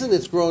the reason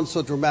it's grown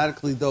so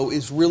dramatically, though,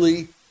 is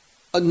really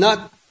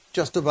not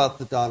just about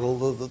the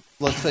Donald.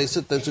 Let's face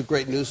it, there's a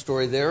great news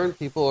story there, and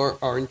people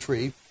are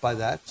intrigued by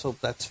that, so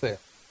that's fair.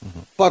 Mm-hmm.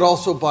 But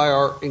also by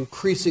our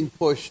increasing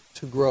push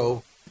to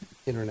grow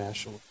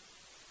internationally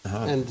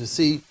and to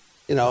see,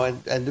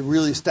 and to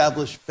really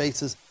establish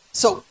bases.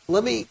 So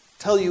let me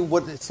tell you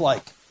what it's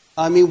like.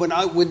 I mean, when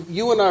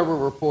you and I were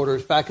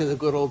reporters back in the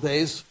good old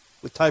days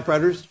with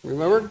typewriters,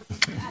 remember?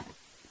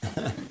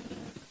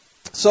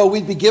 So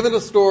we'd be given a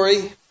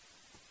story,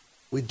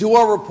 we'd do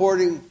our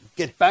reporting,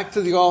 get back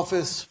to the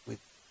office, we'd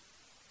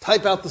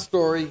type out the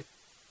story,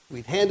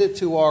 we'd hand it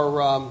to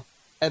our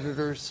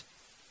editors,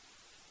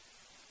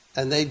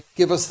 and they'd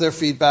give us their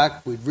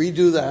feedback. We'd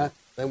redo that,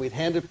 then we'd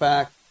hand it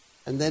back,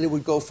 and then it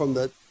would go from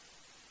the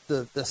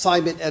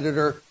assignment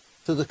editor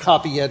to the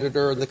copy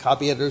editor, and the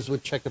copy editors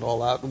would check it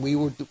all out, and we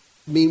would,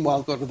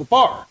 meanwhile, go to the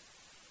bar.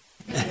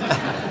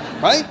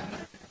 Right?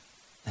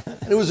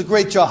 And it was a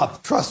great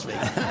job, trust me.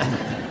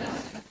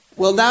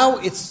 Well, now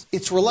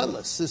it's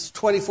relentless. It's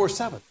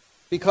 24/7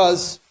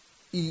 because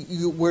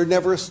we're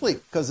never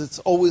asleep because it's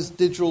always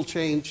digital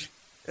change,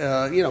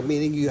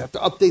 meaning you have to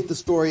update the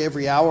story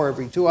every hour,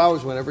 every 2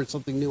 hours, whenever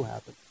something new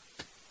happens.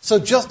 So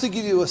just to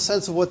give you a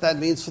sense of what that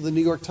means for the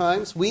New York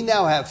Times, we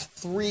now have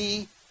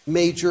 3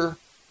 major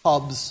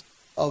hubs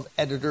of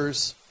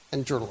editors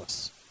and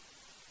journalists.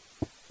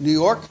 New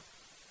York,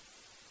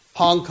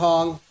 Hong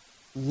Kong,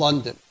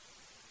 London.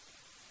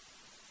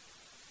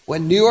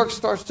 When New York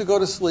starts to go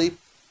to sleep,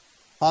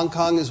 Hong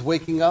Kong is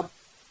waking up,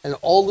 and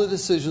all the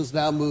decisions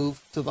now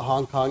move to the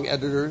Hong Kong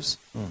editors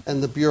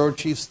and the bureau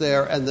chiefs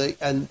there and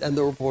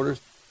the reporters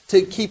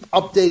to keep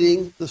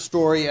updating the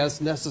story as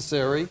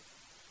necessary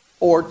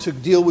or to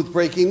deal with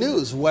breaking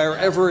news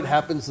wherever it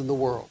happens in the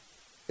world.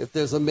 If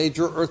there's a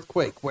major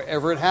earthquake,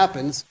 wherever it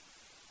happens,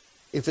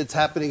 if it's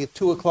happening at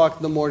 2 o'clock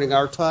in the morning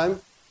our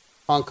time,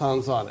 Hong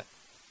Kong's on it.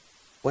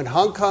 When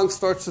Hong Kong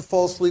starts to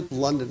fall asleep,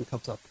 London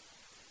comes up.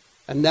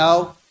 And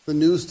now the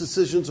news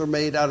decisions are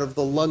made out of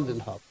the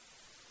London hub.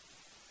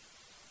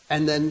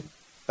 And then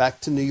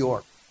back to New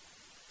York.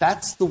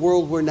 That's the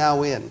world we're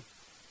now in.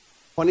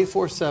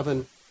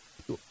 24/7,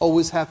 you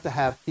always have to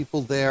have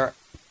people there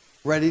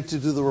ready to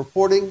do the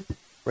reporting,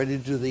 ready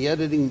to do the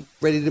editing,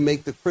 ready to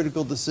make the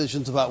critical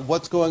decisions about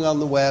what's going on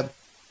the web,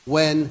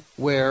 when,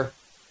 where,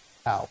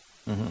 how.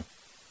 Mm-hmm.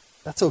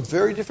 That's a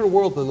very different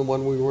world than the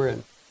one we were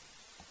in.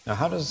 Now,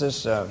 how does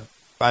this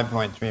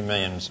 5.3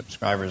 million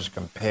subscribers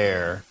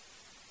compare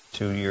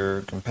to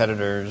your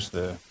competitors,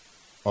 the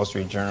Wall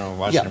Street Journal,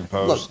 Washington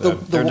Post?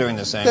 Look, they're doing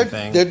the same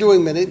thing. They're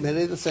doing many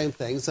of the same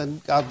things,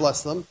 and God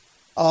bless them.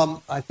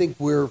 I think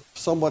we're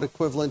somewhat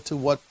equivalent to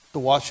what the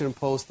Washington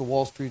Post, the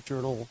Wall Street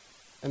Journal,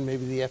 and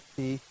maybe the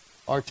FT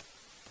are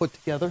put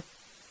together.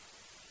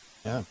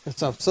 Yeah.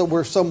 So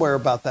we're somewhere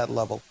about that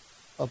level,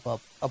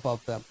 above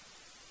them.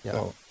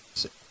 Yeah.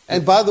 So,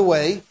 and by the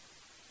way,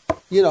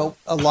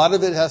 a lot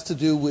of it has to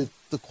do with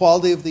the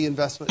quality of the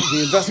investment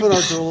in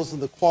our journalism,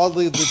 the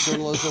quality of the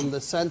journalism,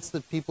 the sense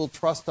that people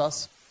trust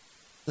us,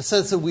 the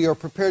sense that we are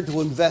prepared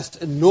to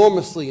invest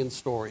enormously in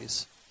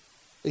stories.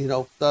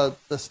 The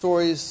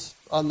stories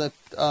on the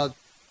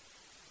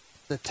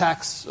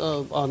tax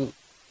on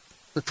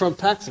the Trump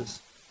taxes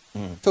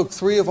took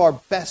 3 of our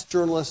best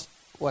journalists,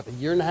 a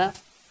year and a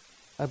half,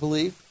 I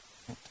believe,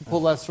 to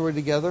pull that story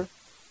together.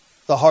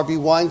 The Harvey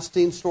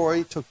Weinstein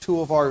story took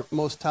 2 of our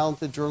most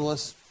talented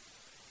journalists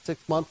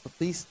 6 months at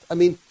least. I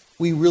mean,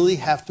 we really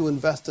have to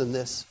invest in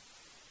this.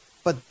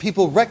 But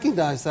people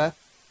recognize that,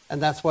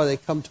 and that's why they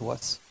come to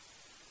us.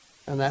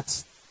 And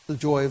that's the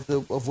joy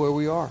of where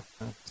we are.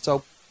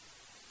 So,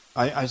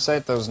 I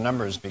cite those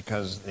numbers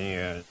because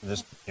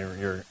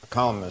you're a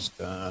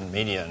columnist on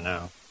media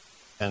now,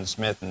 Ken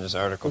Smith in this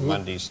article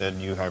Monday said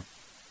you have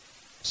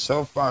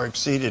so far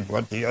exceeded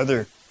what the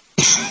other,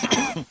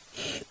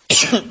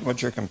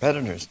 what your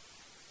competitors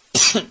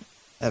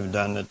have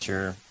done that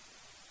you're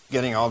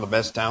getting all the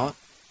best talent.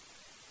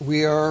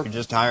 You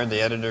just hired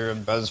the editor of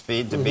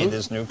BuzzFeed to be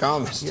this new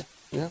columnist.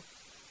 Yeah.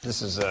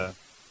 This is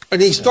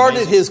And he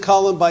started his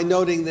column by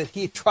noting that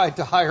he tried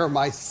to hire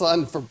my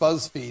son for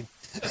BuzzFeed.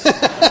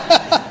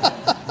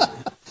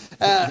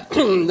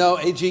 No,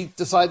 AG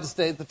decided to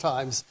stay at the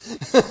Times.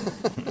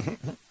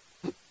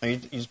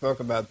 You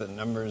spoke about the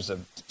numbers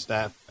of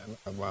staff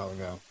a while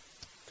ago.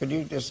 Could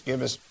you just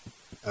give us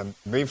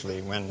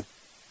briefly when,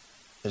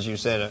 as you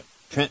said,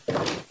 print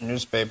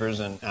newspapers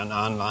and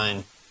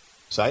online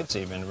sites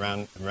even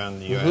around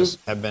the U.S.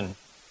 have been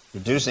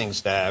reducing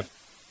staff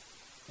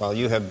while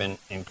you have been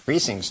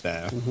increasing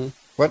staff.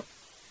 What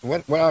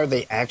are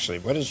they actually?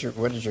 What is your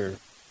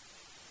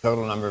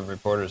total number of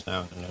reporters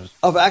now in the news?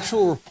 Of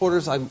actual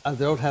reporters, I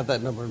don't have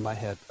that number in my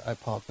head. I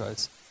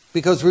apologize.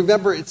 Because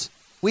remember,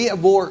 we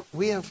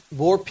have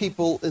more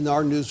people in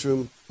our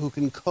newsroom who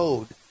can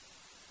code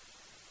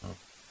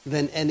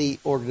than any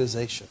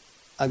organization.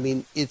 I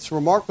mean, it's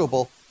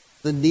remarkable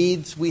the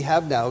needs we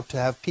have now to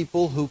have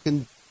people who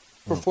can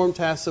perform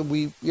tasks that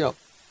we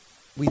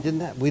didn't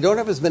have. We don't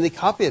have as many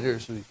copy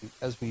editors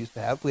as we used to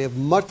have. We have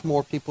much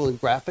more people in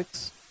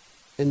graphics,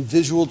 in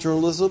visual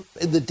journalism,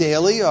 in the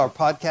Daily, our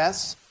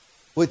podcasts,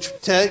 which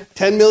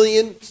 10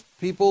 million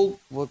people,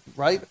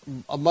 right?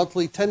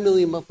 10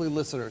 million monthly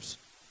listeners.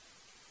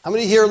 How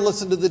many here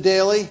listen to the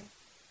Daily?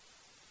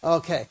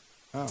 Okay.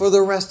 Oh. For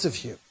the rest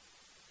of you,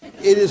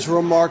 it is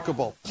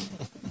remarkable.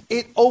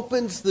 It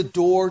opens the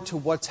door to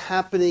what's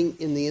happening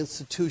in the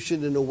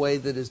institution in a way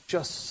that is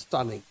just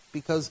stunning,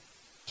 because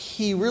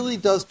he really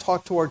does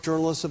talk to our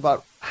journalists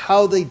about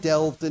how they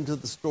delved into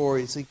the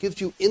stories. It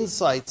gives you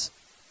insights,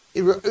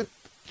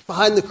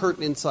 behind the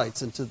curtain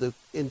insights into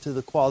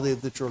the quality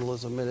of the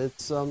journalism,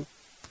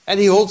 and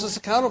he holds us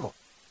accountable.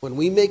 When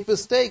we make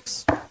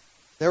mistakes,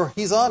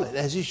 he's on it,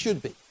 as he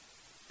should be,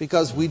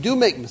 because we do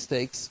make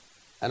mistakes,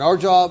 and our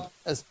job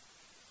is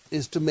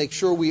to make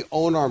sure we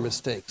own our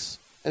mistakes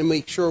and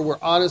make sure we're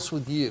honest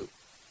with you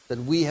that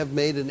we have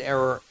made an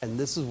error and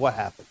this is what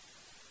happened,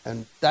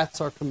 and that's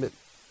our commitment.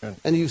 Good.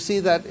 And you see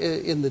that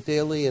in the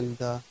Daily, and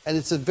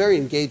it's a very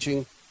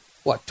engaging,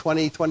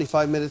 20,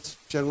 25 minutes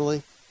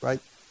generally, right?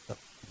 So,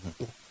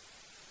 yeah.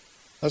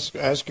 Let's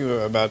ask you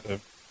about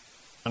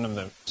one of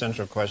the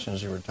central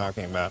questions you were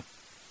talking about,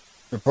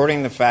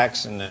 reporting the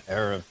facts in the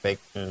era of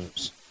fake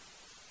news.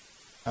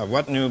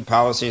 What new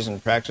policies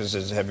and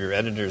practices have your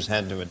editors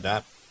had to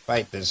adopt to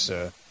fight this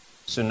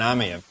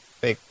tsunami of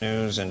fake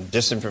news and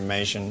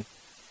disinformation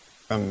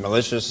from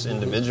malicious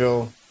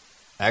individual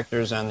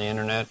actors on the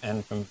internet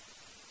and from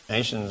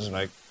nations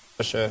like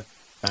Russia,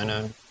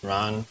 China,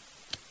 Iran?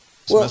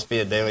 This must be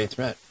a daily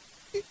threat.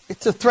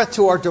 It's a threat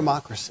to our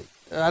democracy.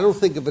 I don't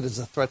think of it as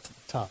a threat to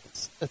the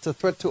Times. It's a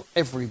threat to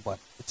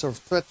everybody. It's a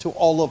threat to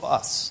all of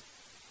us.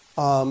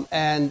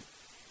 And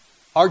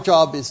our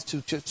job is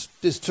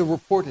to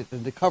report it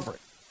and to cover it.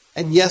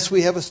 And yes,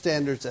 we have a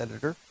standards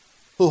editor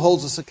who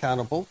holds us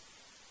accountable.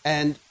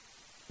 And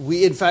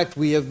we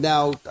have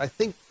now, I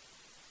think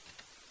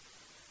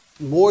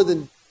more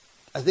than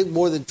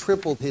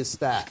tripled his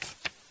staff.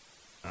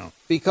 Oh.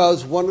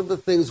 Because one of the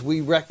things we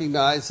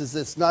recognize is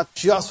it's not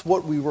just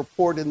what we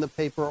report in the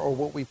paper or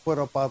what we put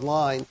up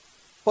online,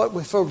 but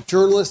if a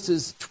journalist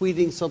is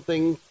tweeting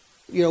something,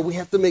 we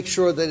have to make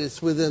sure that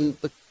it's within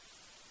the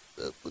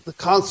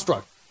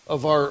construct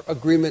of our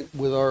agreement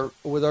with the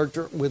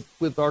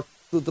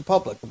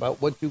public about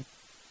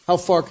how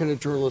far can a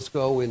journalist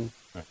go in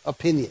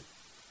opinion.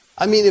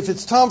 I mean, if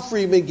it's Tom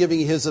Friedman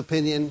giving his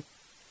opinion,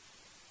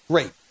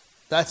 great,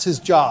 that's his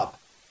job.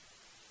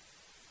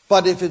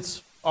 But if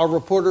it's our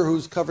reporter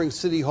who's covering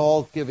City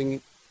Hall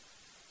giving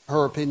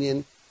her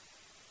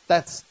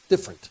that's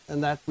different,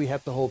 and that we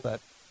have to hold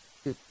that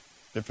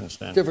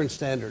different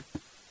standard.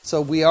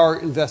 So we are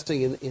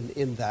investing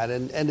in that,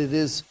 and it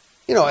is,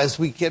 as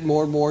we get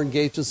more and more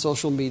engaged in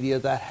social media,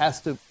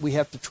 we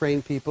have to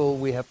train people,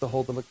 we have to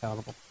hold them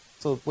accountable.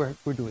 So we're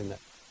doing that.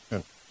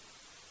 Good.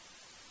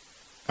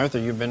 Arthur,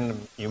 you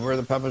were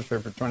the publisher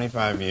for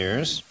 25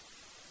 years.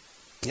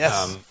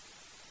 Yes.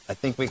 I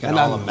think we can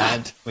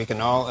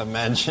all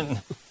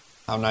imagine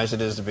how nice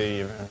it is to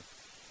be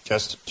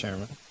just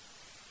chairman.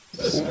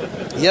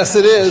 Yes,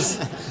 it is.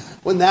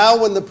 Well, now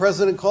when the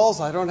president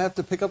calls, I don't have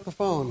to pick up the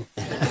phone.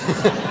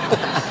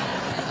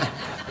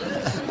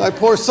 My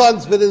poor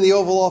son's been in the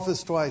Oval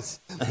Office twice.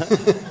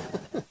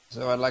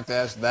 So I'd like to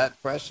ask that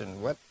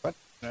question. What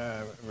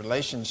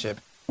relationship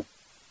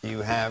do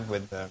you have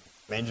with the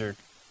major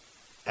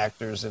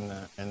actors in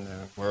the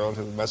world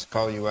who must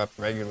call you up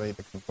regularly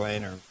to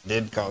complain, or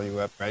did call you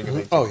up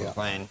regularly to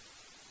complain?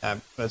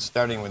 Let's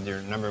starting with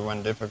your number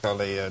one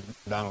difficulty,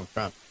 Donald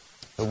Trump,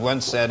 who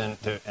once said in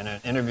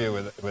an interview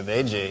with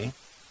AG,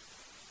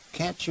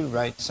 "Can't you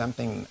write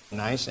something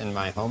nice in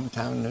my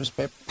hometown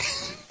newspaper?"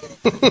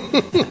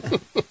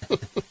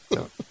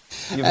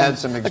 You've had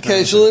some experience.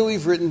 Occasionally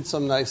we've written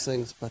some nice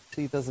things, but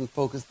he doesn't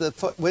focus.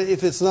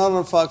 If it's not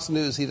on Fox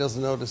News, he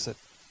doesn't notice it.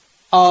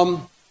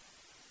 So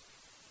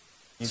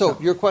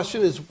your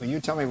question is... Well, you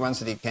told me once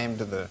that he came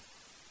to the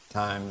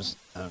Times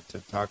to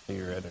talk to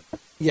your editor.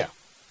 Yeah.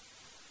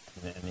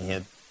 And he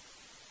had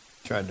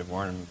tried to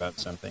warn him about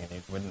something, and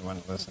he wouldn't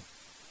want to listen.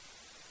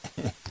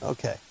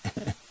 Okay.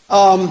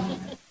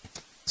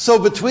 So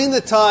between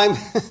the time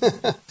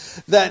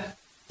that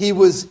he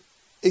was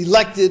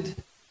elected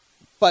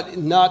but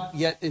not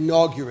yet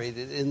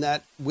inaugurated in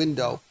that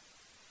window,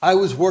 I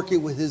was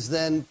working with his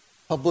then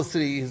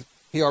publicity, his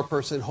PR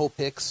person, Hope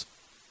Hicks,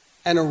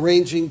 and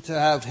arranging to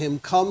have him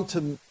come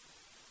to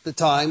the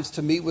Times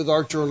to meet with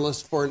our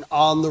journalists for an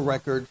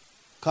on-the-record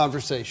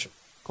conversation,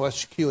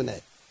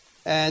 Q&A.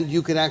 And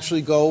you can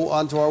actually go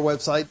onto our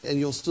website, and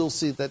you'll still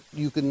see that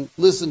you can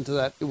listen to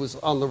that. It was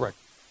on the record.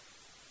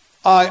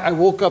 I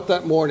woke up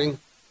that morning,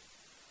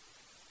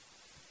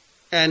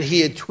 and he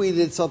had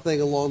tweeted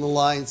something along the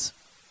lines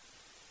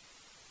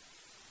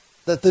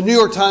that the New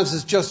York Times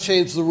has just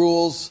changed the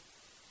rules.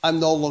 I'm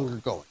no longer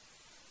going.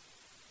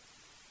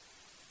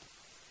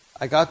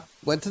 I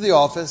went to the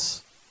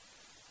office,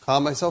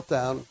 calmed myself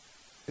down,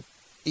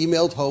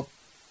 emailed Hope,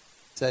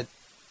 said,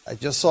 I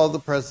just saw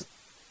Mr.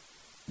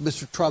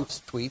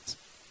 Trump's tweets.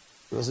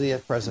 He wasn't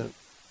yet president.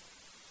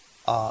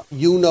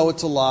 You know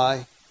it's a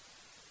lie.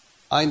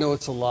 I know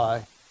it's a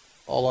lie.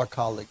 All our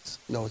colleagues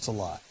know it's a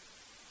lie.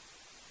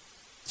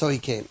 So he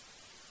came.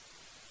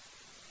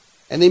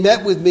 And he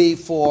met with me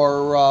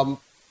for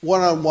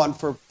one-on-one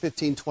for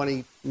 15,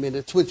 20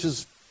 minutes, which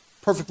is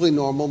perfectly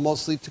normal,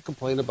 mostly to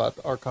complain about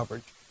our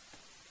coverage.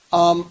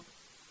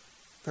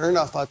 Fair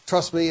enough.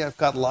 Trust me, I've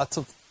got lots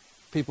of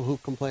people who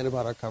complain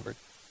about our coverage.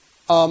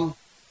 And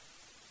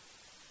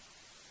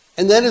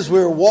then as we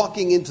were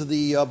walking into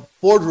the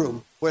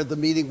boardroom where the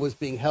meeting was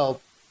being held,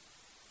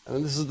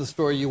 and this is the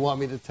story you want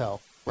me to tell,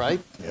 right?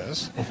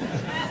 Yes.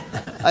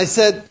 I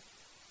said,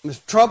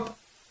 Mr. Trump,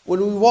 when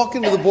we walk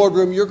into the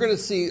boardroom, you're going to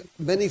see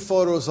many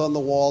photos on the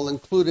wall,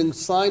 including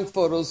signed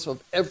photos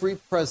of every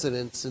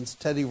president since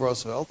Teddy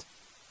Roosevelt.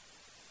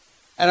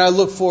 And I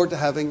look forward to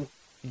having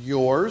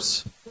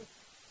yours,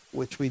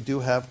 which we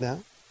do have now.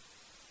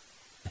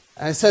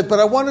 And I said, but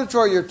I want to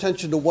draw your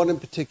attention to one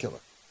in particular.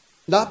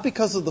 Not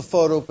because of the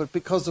photo, but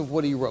because of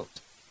what he wrote.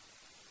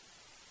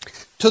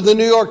 To the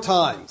New York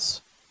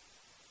Times,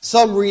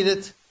 some read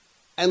it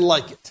and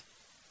like it.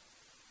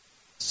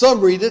 Some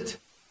read it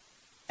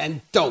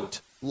and don't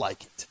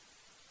like it.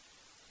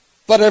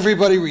 But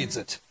everybody reads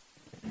it.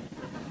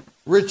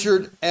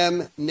 Richard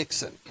M.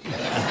 Nixon.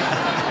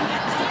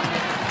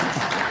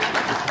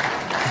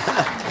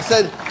 I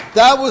said,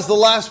 that was the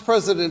last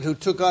president who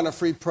took on a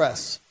free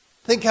press.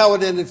 Think how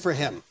it ended for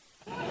him.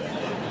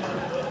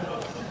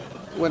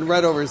 Went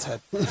right over his head.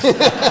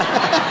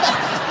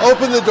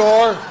 Opened the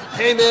door,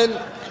 came in.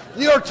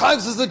 New York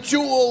Times is a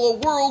jewel, a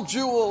world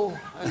jewel.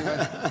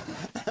 Anyway,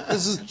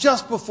 this is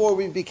just before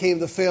we became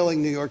the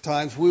failing New York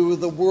Times. We were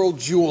the world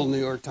jewel New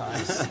York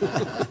Times.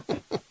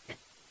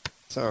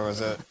 So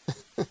as a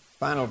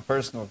final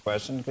personal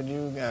question, could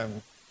you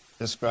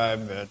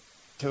describe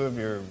 2 of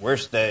your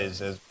worst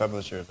days as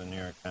publisher of the New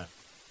York Times?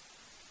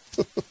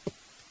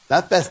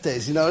 Not best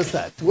days, you notice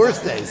that.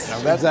 Worst days. No,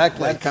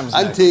 exactly. That comes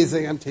I'm next.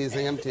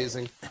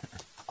 teasing.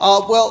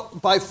 Well,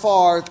 by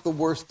far, the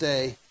worst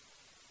day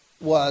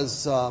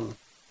was, God,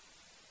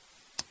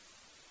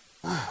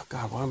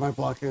 why am I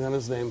blocking on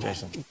his name?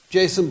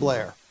 Jason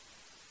Blair.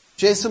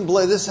 Jason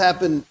Blair, this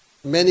happened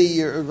many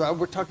years,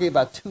 we're talking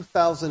about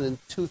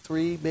 2002,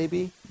 3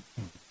 maybe.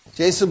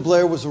 Jason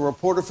Blair was a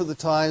reporter for the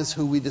Times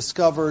who we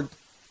discovered,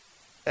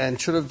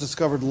 and should have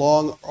discovered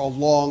long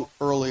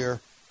earlier,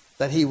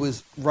 that he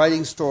was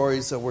writing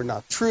stories that were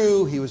not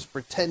true. He was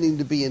pretending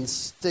to be in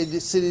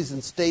cities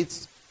and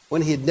states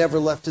when he had never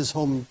left his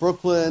home in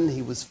Brooklyn.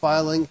 He was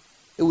filing.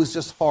 It was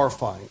just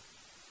horrifying,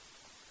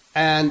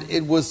 and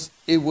it was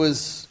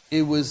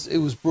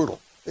brutal.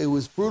 It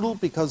was brutal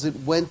because it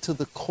went to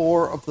the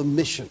core of the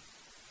mission.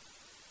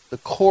 The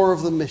core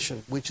of the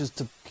mission, which is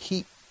to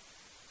keep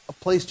a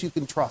place you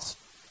can trust,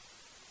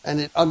 and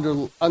it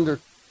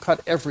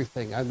undercut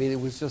everything. I mean, it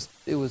was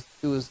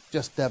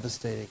just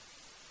devastating.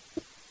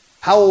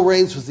 Howell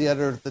Raines was the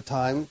editor at the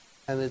time,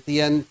 and at the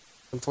end,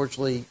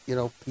 unfortunately, he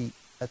had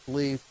to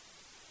leave.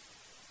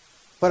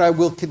 But I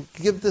will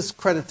give this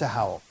credit to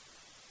Howell.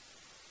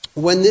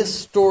 When this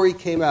story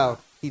came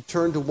out, he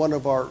turned to one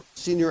of our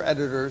senior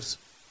editors,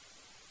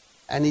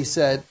 and he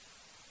said,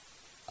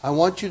 I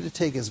want you to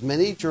take as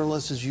many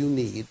journalists as you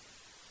need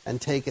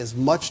and take as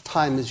much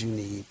time as you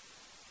need,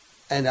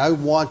 and I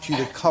want you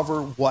to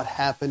cover what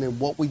happened and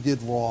what we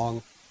did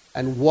wrong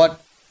and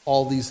what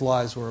all these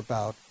lies were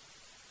about.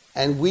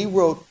 And we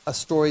wrote a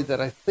story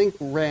that I think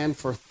ran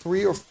for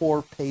 3 or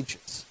 4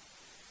 pages.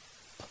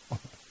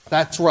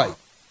 That's right.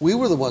 We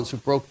were the ones who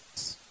broke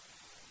this.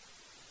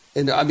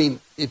 And I mean,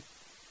 it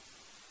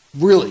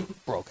really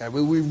broke. I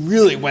mean, we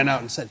really went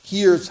out and said,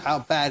 here's how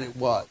bad it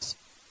was.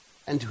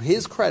 And to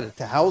his credit,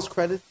 to Howell's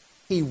credit,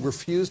 he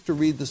refused to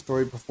read the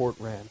story before it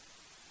ran.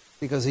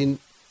 Because he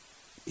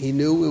he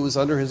knew it was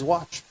under his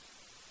watch,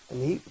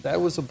 and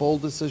that was a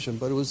bold decision.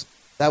 But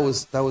that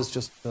was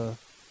just one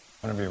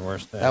of your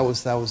worst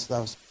days. That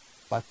was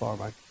by far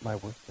my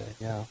worst day.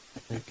 Yeah.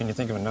 Can you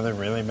think of another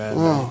really bad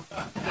day?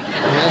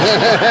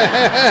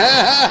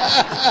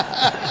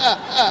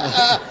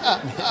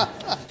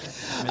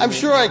 I'm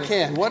sure I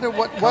can. What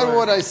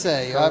would I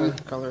say?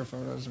 Color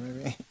photos,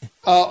 maybe.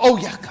 Oh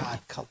yeah, God,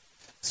 color.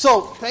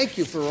 So thank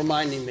you for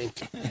reminding me.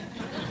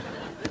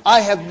 I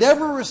have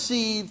never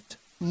received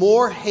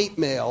more hate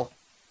mail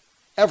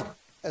ever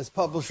as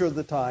publisher of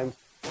the Times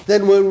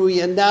than when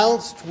we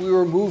announced we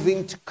were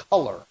moving to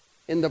color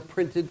in the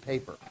printed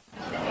paper.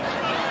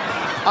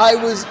 I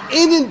was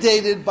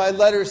inundated by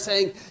letters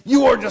saying,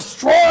 "You are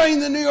destroying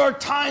the New York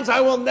Times.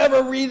 I will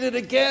never read it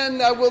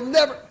again. I will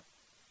never."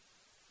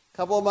 A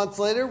couple of months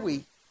later,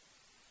 we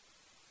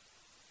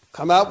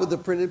come out with the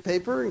printed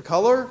paper in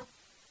color.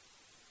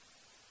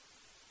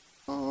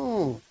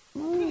 Oh,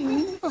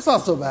 that's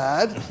not so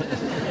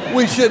bad.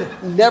 We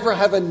should never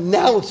have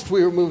announced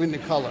we were moving to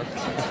color.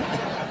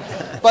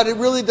 But it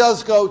really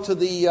does go to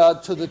the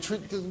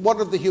one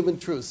of the human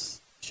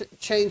truths.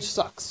 Change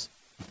sucks.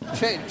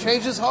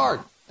 Change is hard,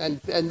 and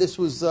this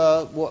was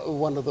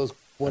one of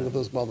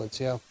those moments.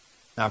 Yeah.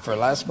 Now, for a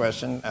last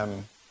question,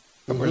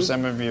 what were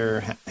some of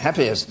your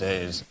happiest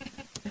days?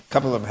 A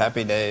couple of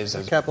happy days.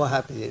 A couple of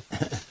happy days.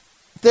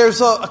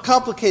 There's a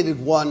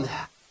complicated one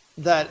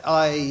that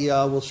I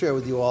will share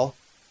with you all.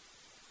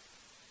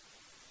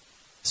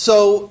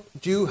 So,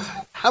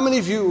 how many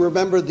of you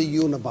remember the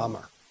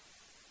Unabomber?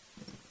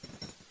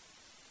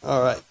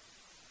 All right.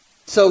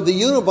 So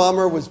the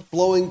Unabomber was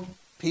blowing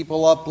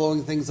people up,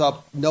 blowing things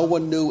up. No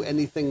one knew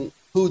anything,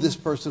 who this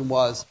person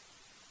was.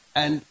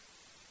 And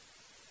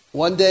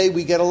one day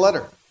we get a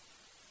letter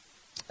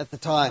at the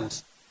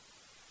Times.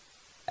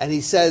 And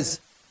he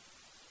says,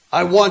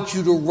 "I want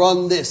you to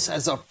run this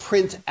as a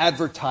print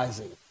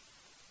advertisement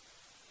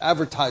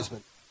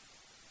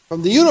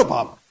from the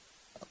Unabomber."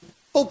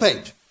 Full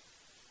page.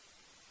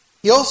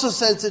 He also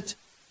sends it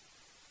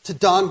to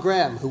Don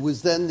Graham, who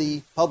was then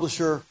the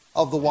publisher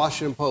of the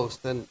Washington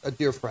Post and a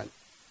dear friend.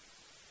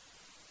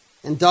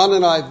 And Don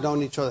and I had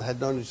known each other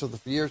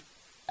for years.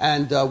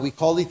 And we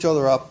called each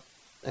other up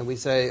and we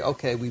say,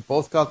 "Okay, we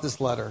both got this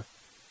letter.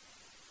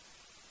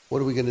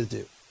 What are we going to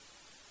do?"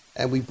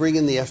 And we bring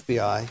in the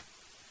FBI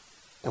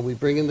and we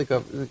bring in the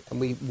government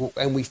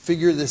and we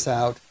figure this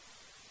out.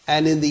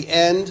 And in the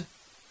end,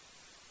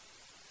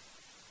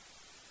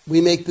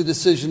 we make the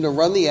decision to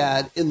run the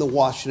ad in the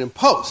Washington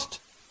Post,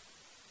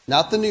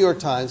 not the New York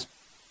Times,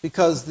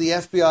 because the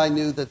FBI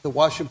knew that the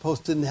Washington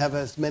Post didn't have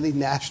as many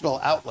national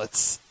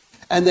outlets.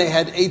 And they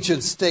had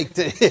agents staked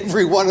to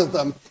every one of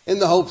them in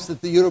the hopes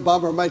that the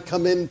Unabomber might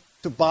come in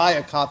to buy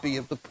a copy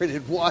of the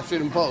printed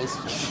Washington Post.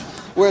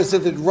 Whereas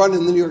if it run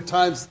in the New York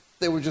Times,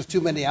 there were just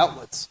too many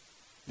outlets,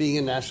 being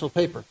a national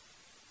paper.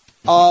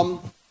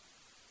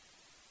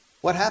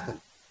 What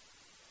happened?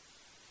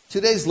 2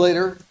 days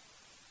later,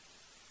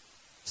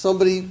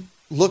 somebody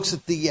looks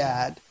at the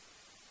ad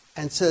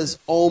and says,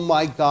 "Oh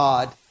my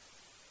God,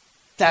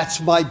 that's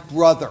my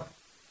brother."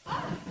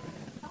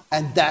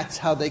 And that's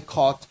how they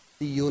caught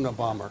the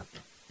Unabomber.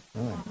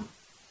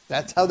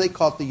 That's how they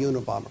caught the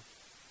Unabomber.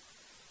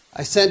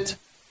 I sent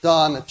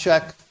Don a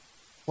check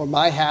for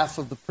my half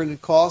of the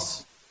printed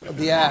costs of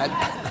the ad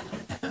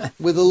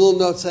with a little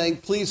note saying,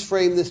 "Please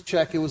frame this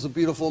check. It was a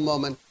beautiful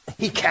moment."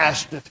 He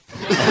cashed it.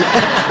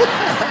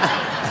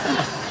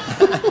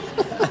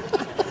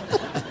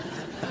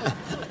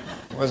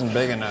 Wasn't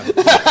big enough.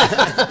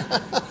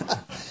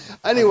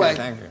 Anyway,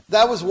 okay,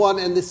 that was one.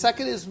 And the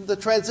second is the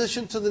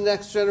transition to the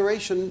next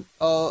generation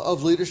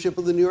of leadership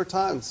of the New York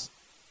Times.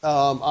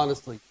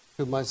 Honestly,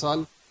 to my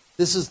son,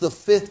 this is the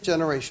 5th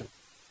generation.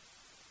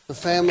 The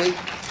family.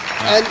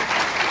 And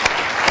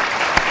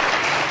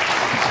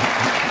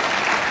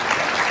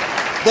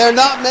there are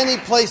not many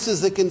places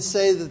that can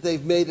say that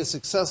they've made a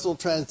successful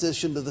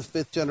transition to the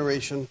 5th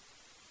generation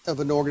of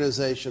an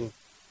organization.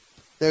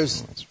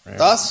 There's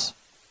us,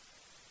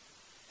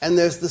 and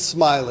there's the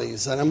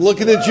Smileys. And I'm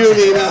looking at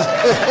Junie now.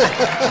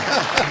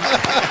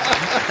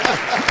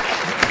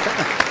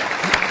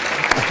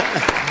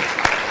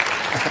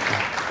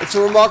 It's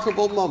a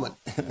remarkable moment.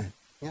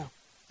 Yeah.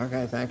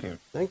 Okay, thank you.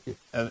 Thank you.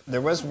 There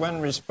was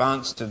one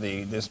response to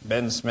this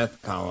Ben Smith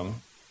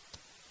column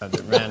that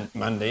ran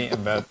Monday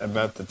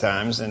about the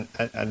Times, and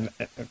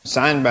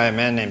signed by a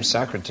man named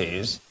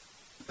Socrates.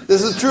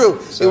 This is true.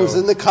 So it was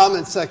in the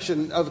comments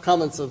section of the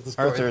comments of the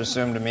story. Arthur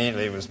assumed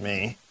immediately it was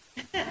me.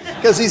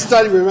 Because he's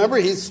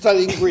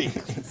studying Greek.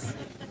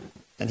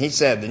 And he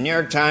said, "The New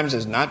York Times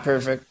is not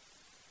perfect,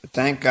 but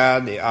thank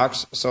God the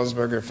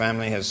Ox-Sulzberger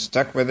family has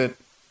stuck with it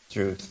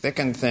through thick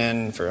and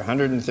thin for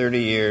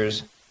 130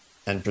 years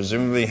and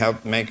presumably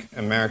helped make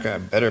America a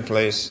better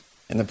place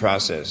in the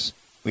process.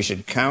 We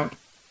should count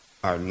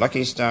our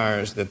lucky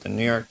stars that the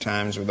New York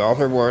Times, with all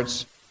her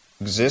warts,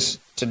 exists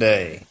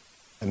today.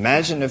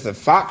 Imagine if the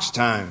Fox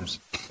Times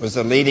was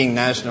the leading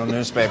national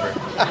newspaper."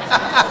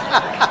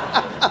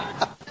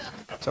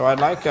 So I'd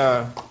like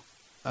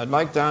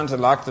Don to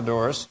lock the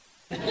doors.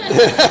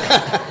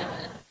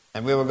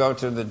 And we will go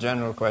to the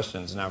general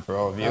questions now for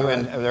all of you. All right.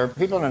 And there are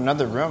people in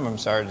another room, I'm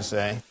sorry to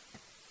say.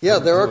 Yeah,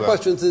 there are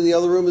questions in the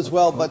other room as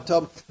well. But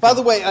by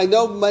the way, I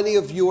know many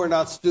of you are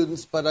not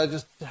students, but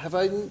have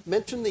I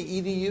mentioned the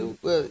EDU?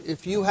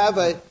 If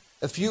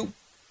you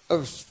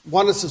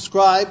want to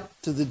subscribe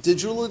to the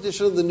digital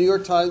edition of the New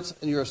York Times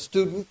and you're a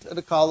student at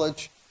a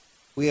college,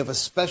 we have a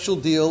special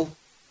deal.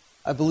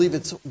 I believe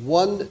it's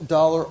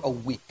 $1 a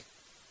week.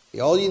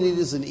 All you need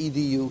is an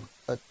EDU,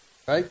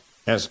 right?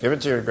 Yes, give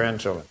it to your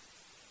grandchildren.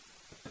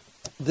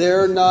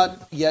 They're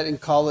not yet in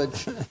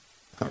college,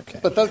 okay,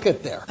 but they'll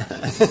get there.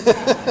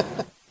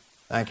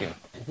 Thank you.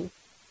 Mm-hmm.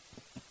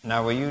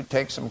 Now, will you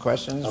take some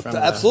questions from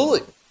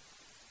absolutely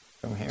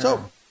from here?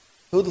 So,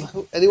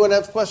 anyone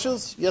have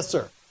questions? Yes,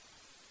 sir.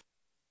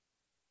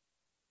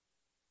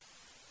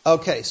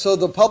 Okay, so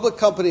the public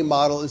company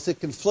model, is it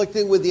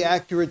conflicting with the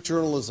accurate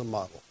journalism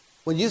model?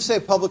 When you say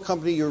public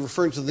company, you're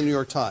referring to the New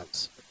York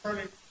Times.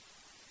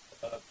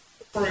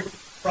 Referring to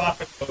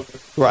profit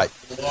motive. Right.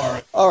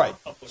 All right.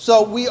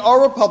 So we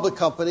are a public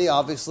company,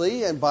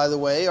 obviously, and by the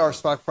way, our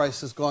stock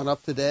price has gone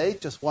up today.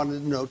 Just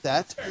wanted to note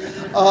that.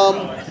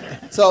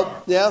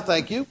 Yeah,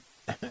 thank you.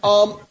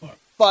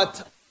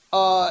 It's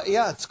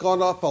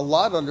gone up a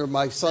lot under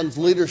my son's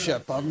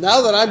leadership.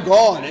 Now that I'm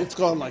gone, it's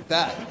gone like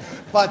that.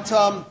 But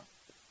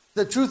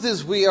the truth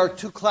is we are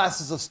two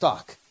classes of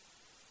stock.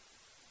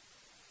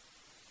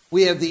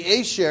 We have the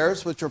A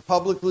shares, which are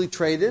publicly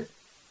traded,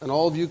 and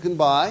all of you can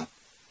buy.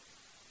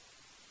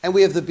 And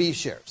we have the B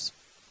shares,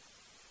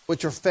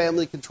 which are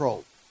family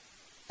controlled.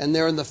 And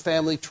they're in the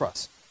family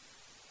trust.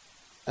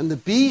 And the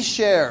B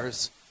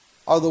shares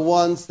are the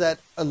ones that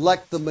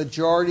elect the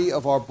majority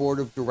of our board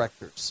of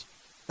directors.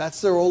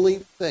 That's their only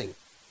thing.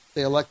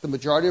 They elect the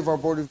majority of our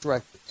board of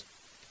directors,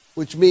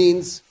 which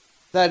means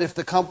that if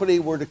the company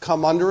were to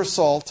come under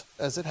assault,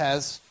 as it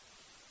has,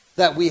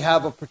 that we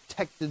have a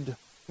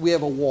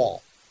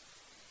wall.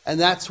 And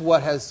that's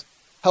what has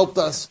helped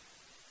us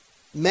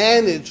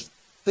manage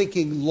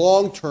thinking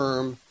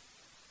long-term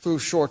through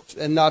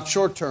and not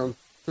short-term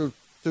through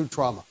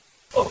trauma.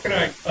 Oh,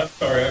 I'm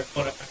sorry, I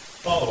want to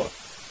follow up.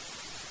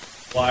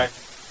 Why?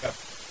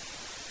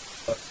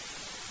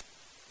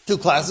 Two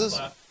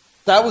classes?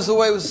 That was the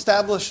way it was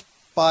established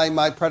by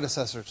my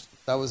predecessors.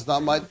 That was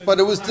not but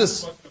it was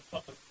just,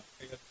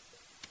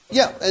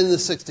 yeah, in the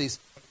 60s.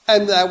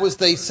 And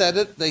they set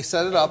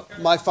it up.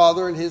 My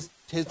father and his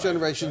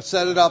generation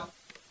set it up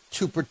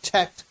to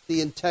protect the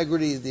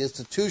integrity of the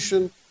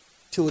institution,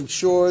 to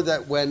ensure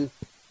that when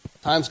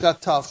times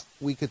got tough,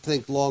 we could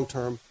think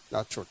long-term,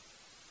 not short.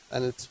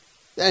 And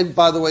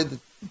by the way, the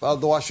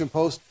Washington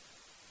Post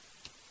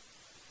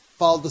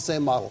followed the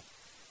same model,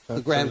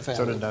 the Grant family.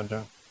 So did Dow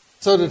Jones.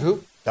 So did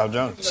who? Dow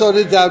Jones. So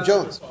did Dow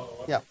Jones.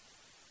 Yeah.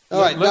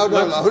 All right. Let's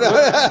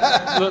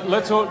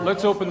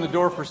open the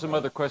door for some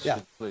other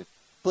questions, please.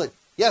 Please.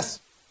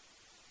 Yes.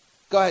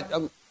 Go ahead.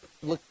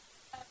 Look.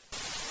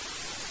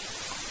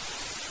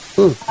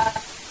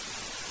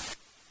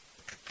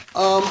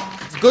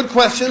 Good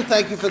question.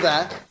 Thank you for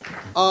that.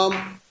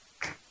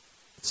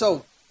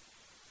 So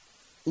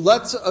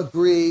let's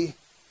agree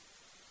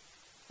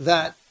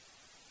that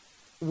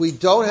we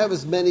don't have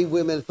as many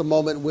women at the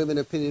moment, women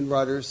opinion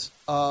writers,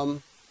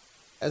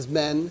 as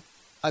men.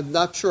 I'm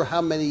not sure how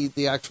many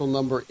the actual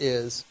number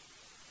is.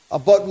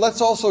 But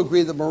let's also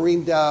agree that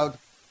Maureen Dowd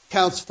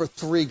counts for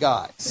 3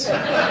 guys.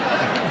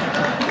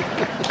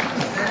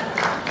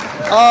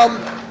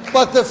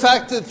 But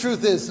the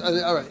truth is,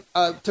 all right,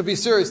 to be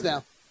serious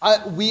now,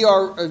 we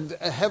are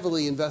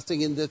heavily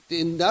investing in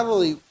not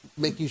only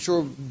making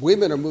sure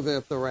women are moving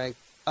up the rank,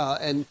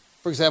 and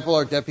for example,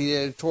 our deputy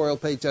editorial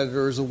page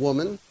editor is a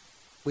woman.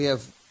 We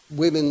have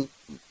women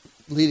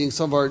leading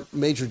some of our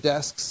major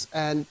desks,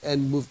 and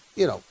move,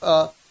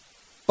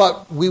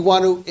 but we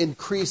want to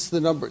increase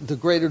the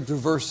greater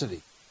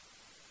diversity,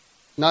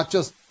 not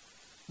just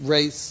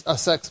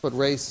sex, but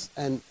race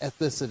and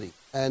ethnicity,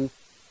 and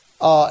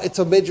it's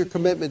a major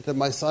commitment that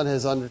my son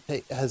has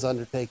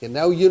undertaken.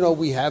 Now,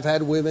 we have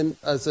had women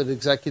as an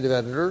executive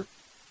editor.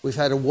 We've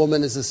had a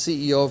woman as a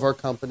CEO of our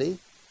company.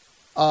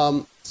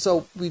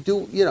 So we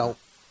do,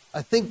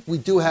 I think we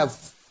do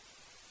have,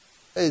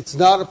 it's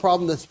not a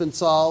problem that's been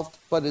solved,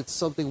 but it's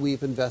something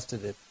we've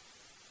invested in.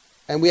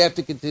 And we have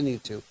to continue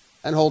to,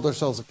 and hold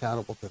ourselves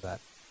accountable to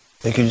that.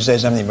 Hey, could you say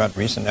something about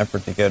recent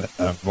effort to get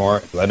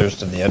more letters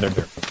to the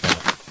editor?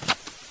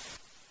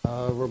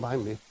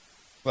 Remind me.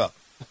 Well,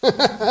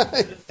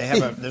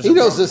 he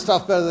knows this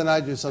stuff better than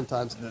I do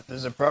sometimes.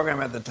 There's a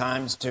program at the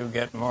Times to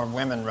get more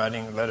women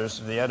writing letters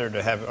to the editor,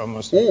 to have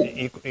almost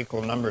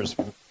equal numbers,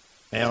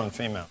 male and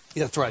female.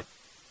 Yeah, that's right.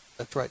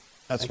 That's right.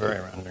 That's very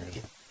rounding.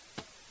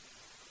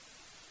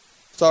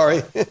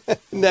 Sorry.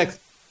 Next.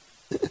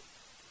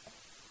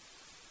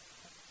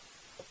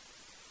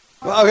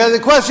 Okay, the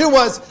question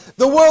was,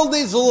 the world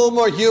needs a little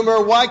more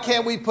humor. Why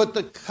can't we put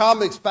the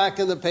comics back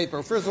in the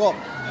paper? First of all,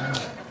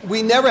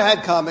 we never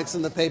had comics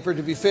in the paper,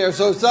 to be fair,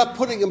 so it's not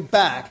putting them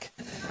back.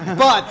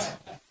 But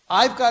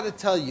I've got to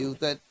tell you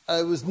that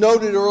it was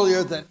noted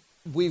earlier that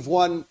we've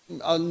won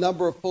a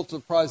number of Pulitzer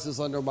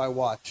Prizes under my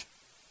watch.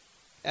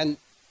 And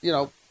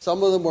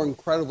some of them were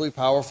incredibly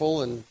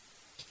powerful and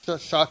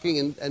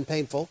shocking and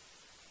painful.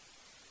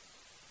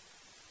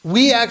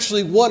 We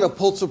actually won a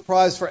Pulitzer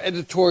Prize for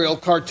editorial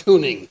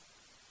cartooning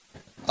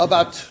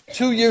about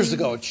 2 years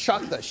ago. It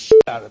shocked the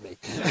shit out of me.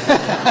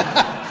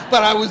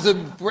 But I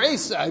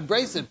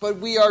embrace it. But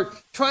we are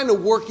trying to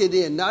work it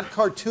in, not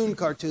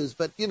cartoons,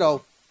 but,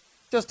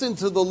 just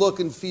into the look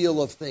and feel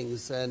of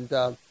things. And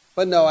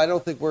but no, I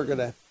don't think we're going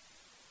to.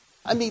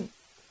 I mean,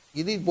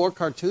 you need more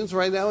cartoons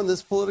right now in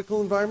this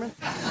political environment?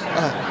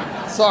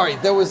 Sorry,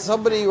 there was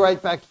somebody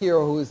right back here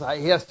who was,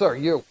 yes, sir,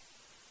 you.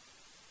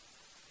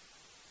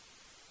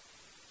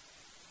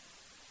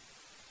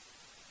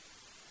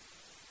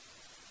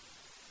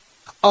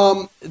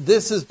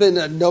 This has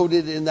been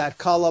noted in that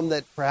column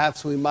that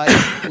perhaps we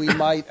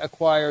might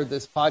acquire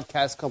this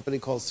podcast company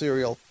called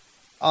Serial.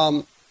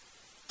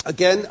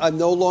 Again, I'm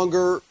no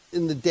longer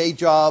in the day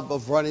job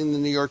of running the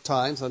New York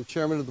Times. I'm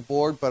chairman of the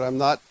board, but I'm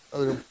not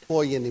an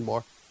employee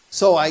anymore.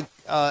 So it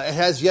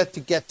has yet to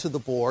get to the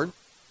board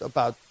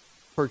about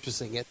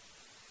purchasing it.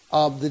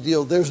 The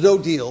deal, there's no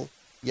deal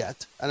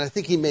yet, and I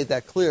think he made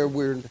that clear.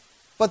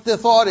 But the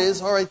thought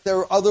is, all right, there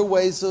are other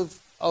ways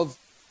of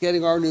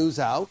getting our news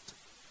out.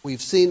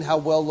 We've seen how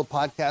well the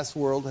podcast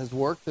world has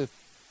worked.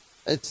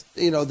 It's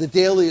the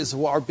Daily is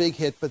our big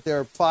hit, but there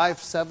are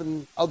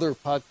 5-7 other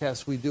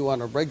podcasts we do on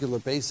a regular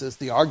basis.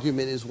 The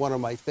Argument is one of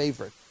my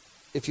favorite.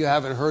 If you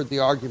haven't heard The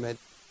Argument,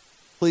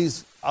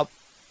 please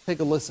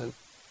take a listen.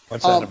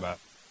 What's that about?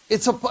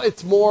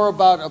 It's more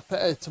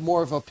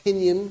of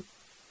opinion,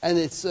 and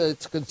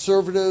it's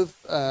conservative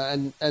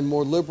and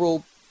more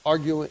liberal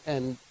argument,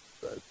 and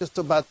just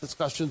about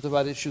discussions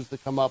about issues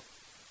that come up.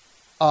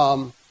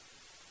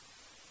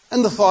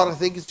 And the thought, I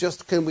think, is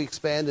just, can we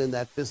expand in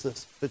that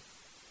business? But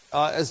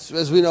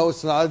as we know,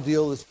 it's not a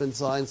deal that's been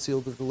signed,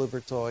 sealed, or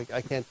delivered, so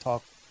I can't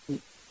talk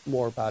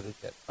more about it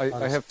yet.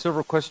 I have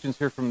several questions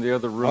here from the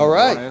other room. All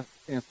right. I want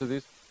to answer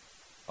these.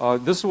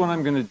 This one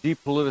I'm going to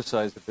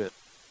depoliticize a bit.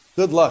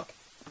 Good luck.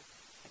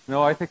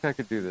 No, I think I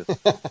could do this.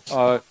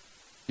 Do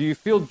you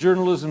feel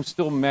journalism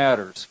still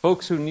matters?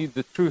 Folks who need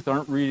the truth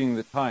aren't reading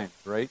the Times,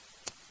 right?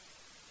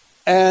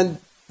 And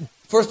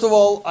first of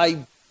all,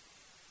 I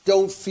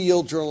don't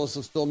feel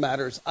journalism still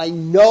matters. I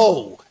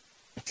know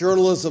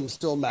journalism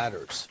still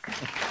matters.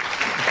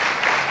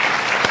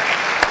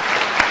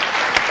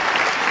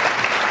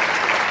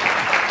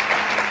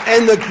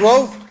 And the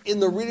growth in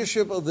the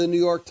readership of the New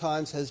York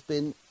Times has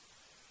been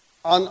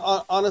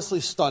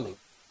honestly stunning.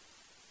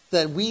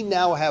 That we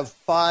now have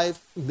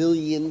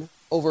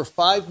over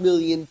 5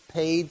 million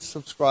paid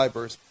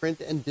subscribers,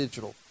 print and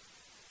digital,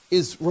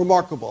 is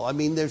remarkable. I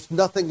mean, there's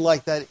nothing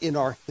like that in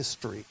our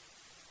history.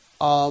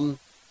 And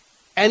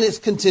it's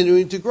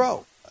continuing to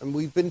grow. And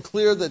we've been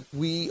clear that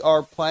we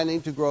are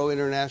planning to grow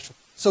internationally.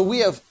 So we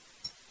have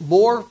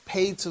more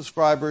paid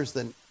subscribers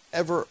than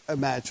ever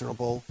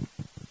imaginable,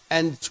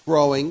 and it's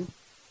growing.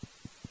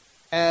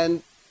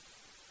 And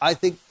I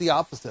think the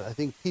opposite. I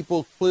think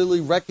people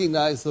clearly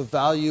recognize the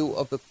value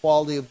of the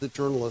quality of the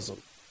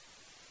journalism.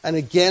 And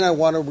again, I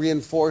want to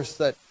reinforce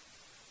that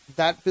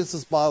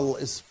business model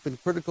has been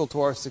critical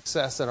to our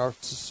success and our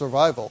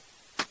survival.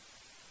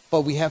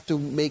 But we have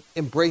to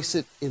embrace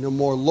it in a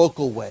more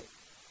local way.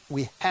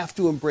 We have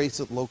to embrace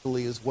it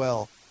locally as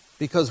well,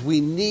 because we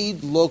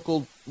need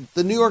local.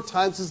 The New York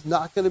Times is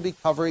not going to be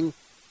covering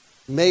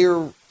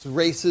mayor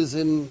races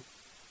in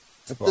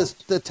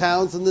the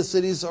towns and the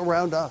cities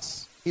around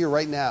us here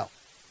right now.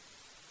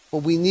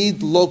 But we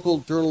need local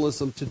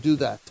journalism to do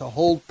that, to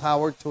hold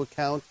power to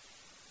account,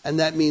 and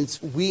that means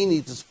we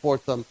need to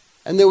support them.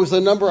 And there was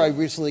a number I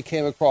recently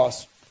came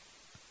across.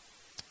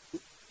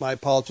 My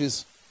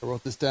apologies, I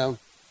wrote this down.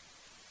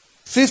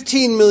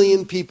 15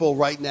 million people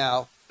right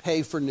now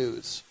pay for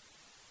news.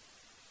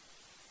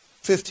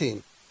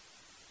 15.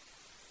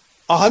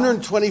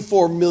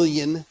 124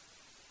 million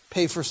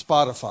pay for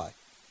Spotify.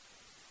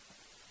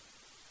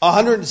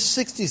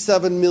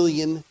 167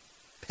 million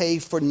pay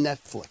for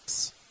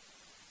Netflix.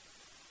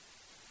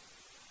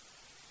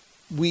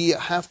 We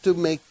have to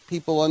make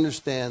people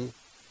understand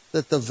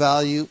that the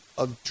value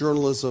of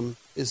journalism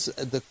is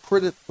the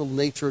critical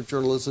nature of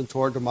journalism to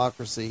our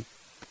democracy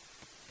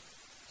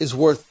is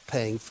worth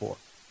paying for.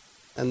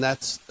 And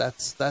that's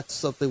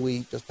something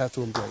we just have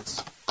to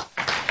embrace.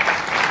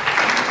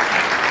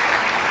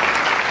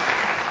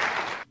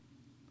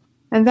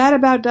 And that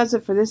about does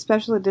it for this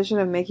special edition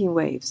of Making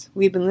Waves.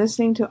 We've been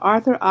listening to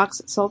Arthur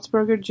Ox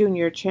Sulzberger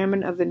Jr.,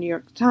 chairman of the New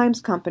York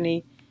Times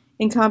Company,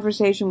 in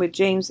conversation with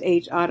James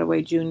H.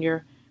 Ottaway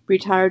Jr.,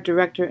 retired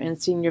director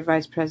and senior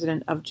vice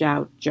president of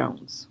Dow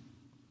Jones.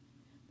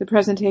 The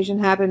presentation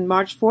happened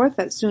March 4th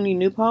at SUNY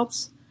New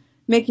Paltz.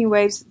 Making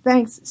Waves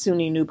thanks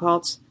SUNY New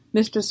Paltz,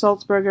 Mr.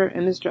 Sulzberger,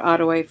 and Mr.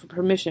 Ottaway for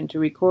permission to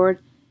record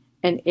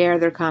and air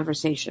their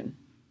conversation.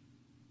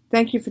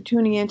 Thank you for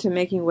tuning in to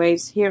Making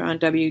Waves here on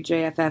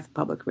WJFF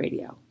Public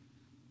Radio.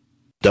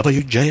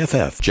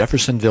 WJFF,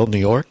 Jeffersonville, New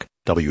York,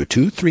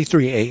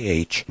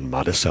 W233AH,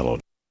 Monticello.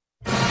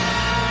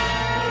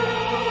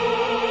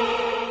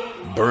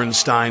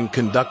 Bernstein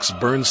conducts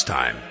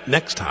Bernstein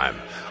next time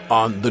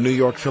on the New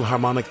York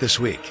Philharmonic This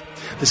Week.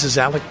 This is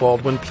Alec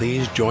Baldwin.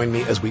 Please join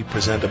me as we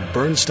present a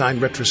Bernstein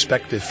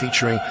retrospective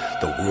featuring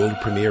the world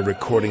premiere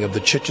recording of the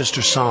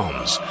Chichester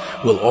Psalms.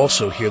 We'll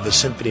also hear the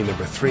Symphony No.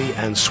 3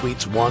 and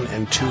Suites 1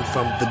 and 2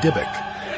 from the Dybbuk.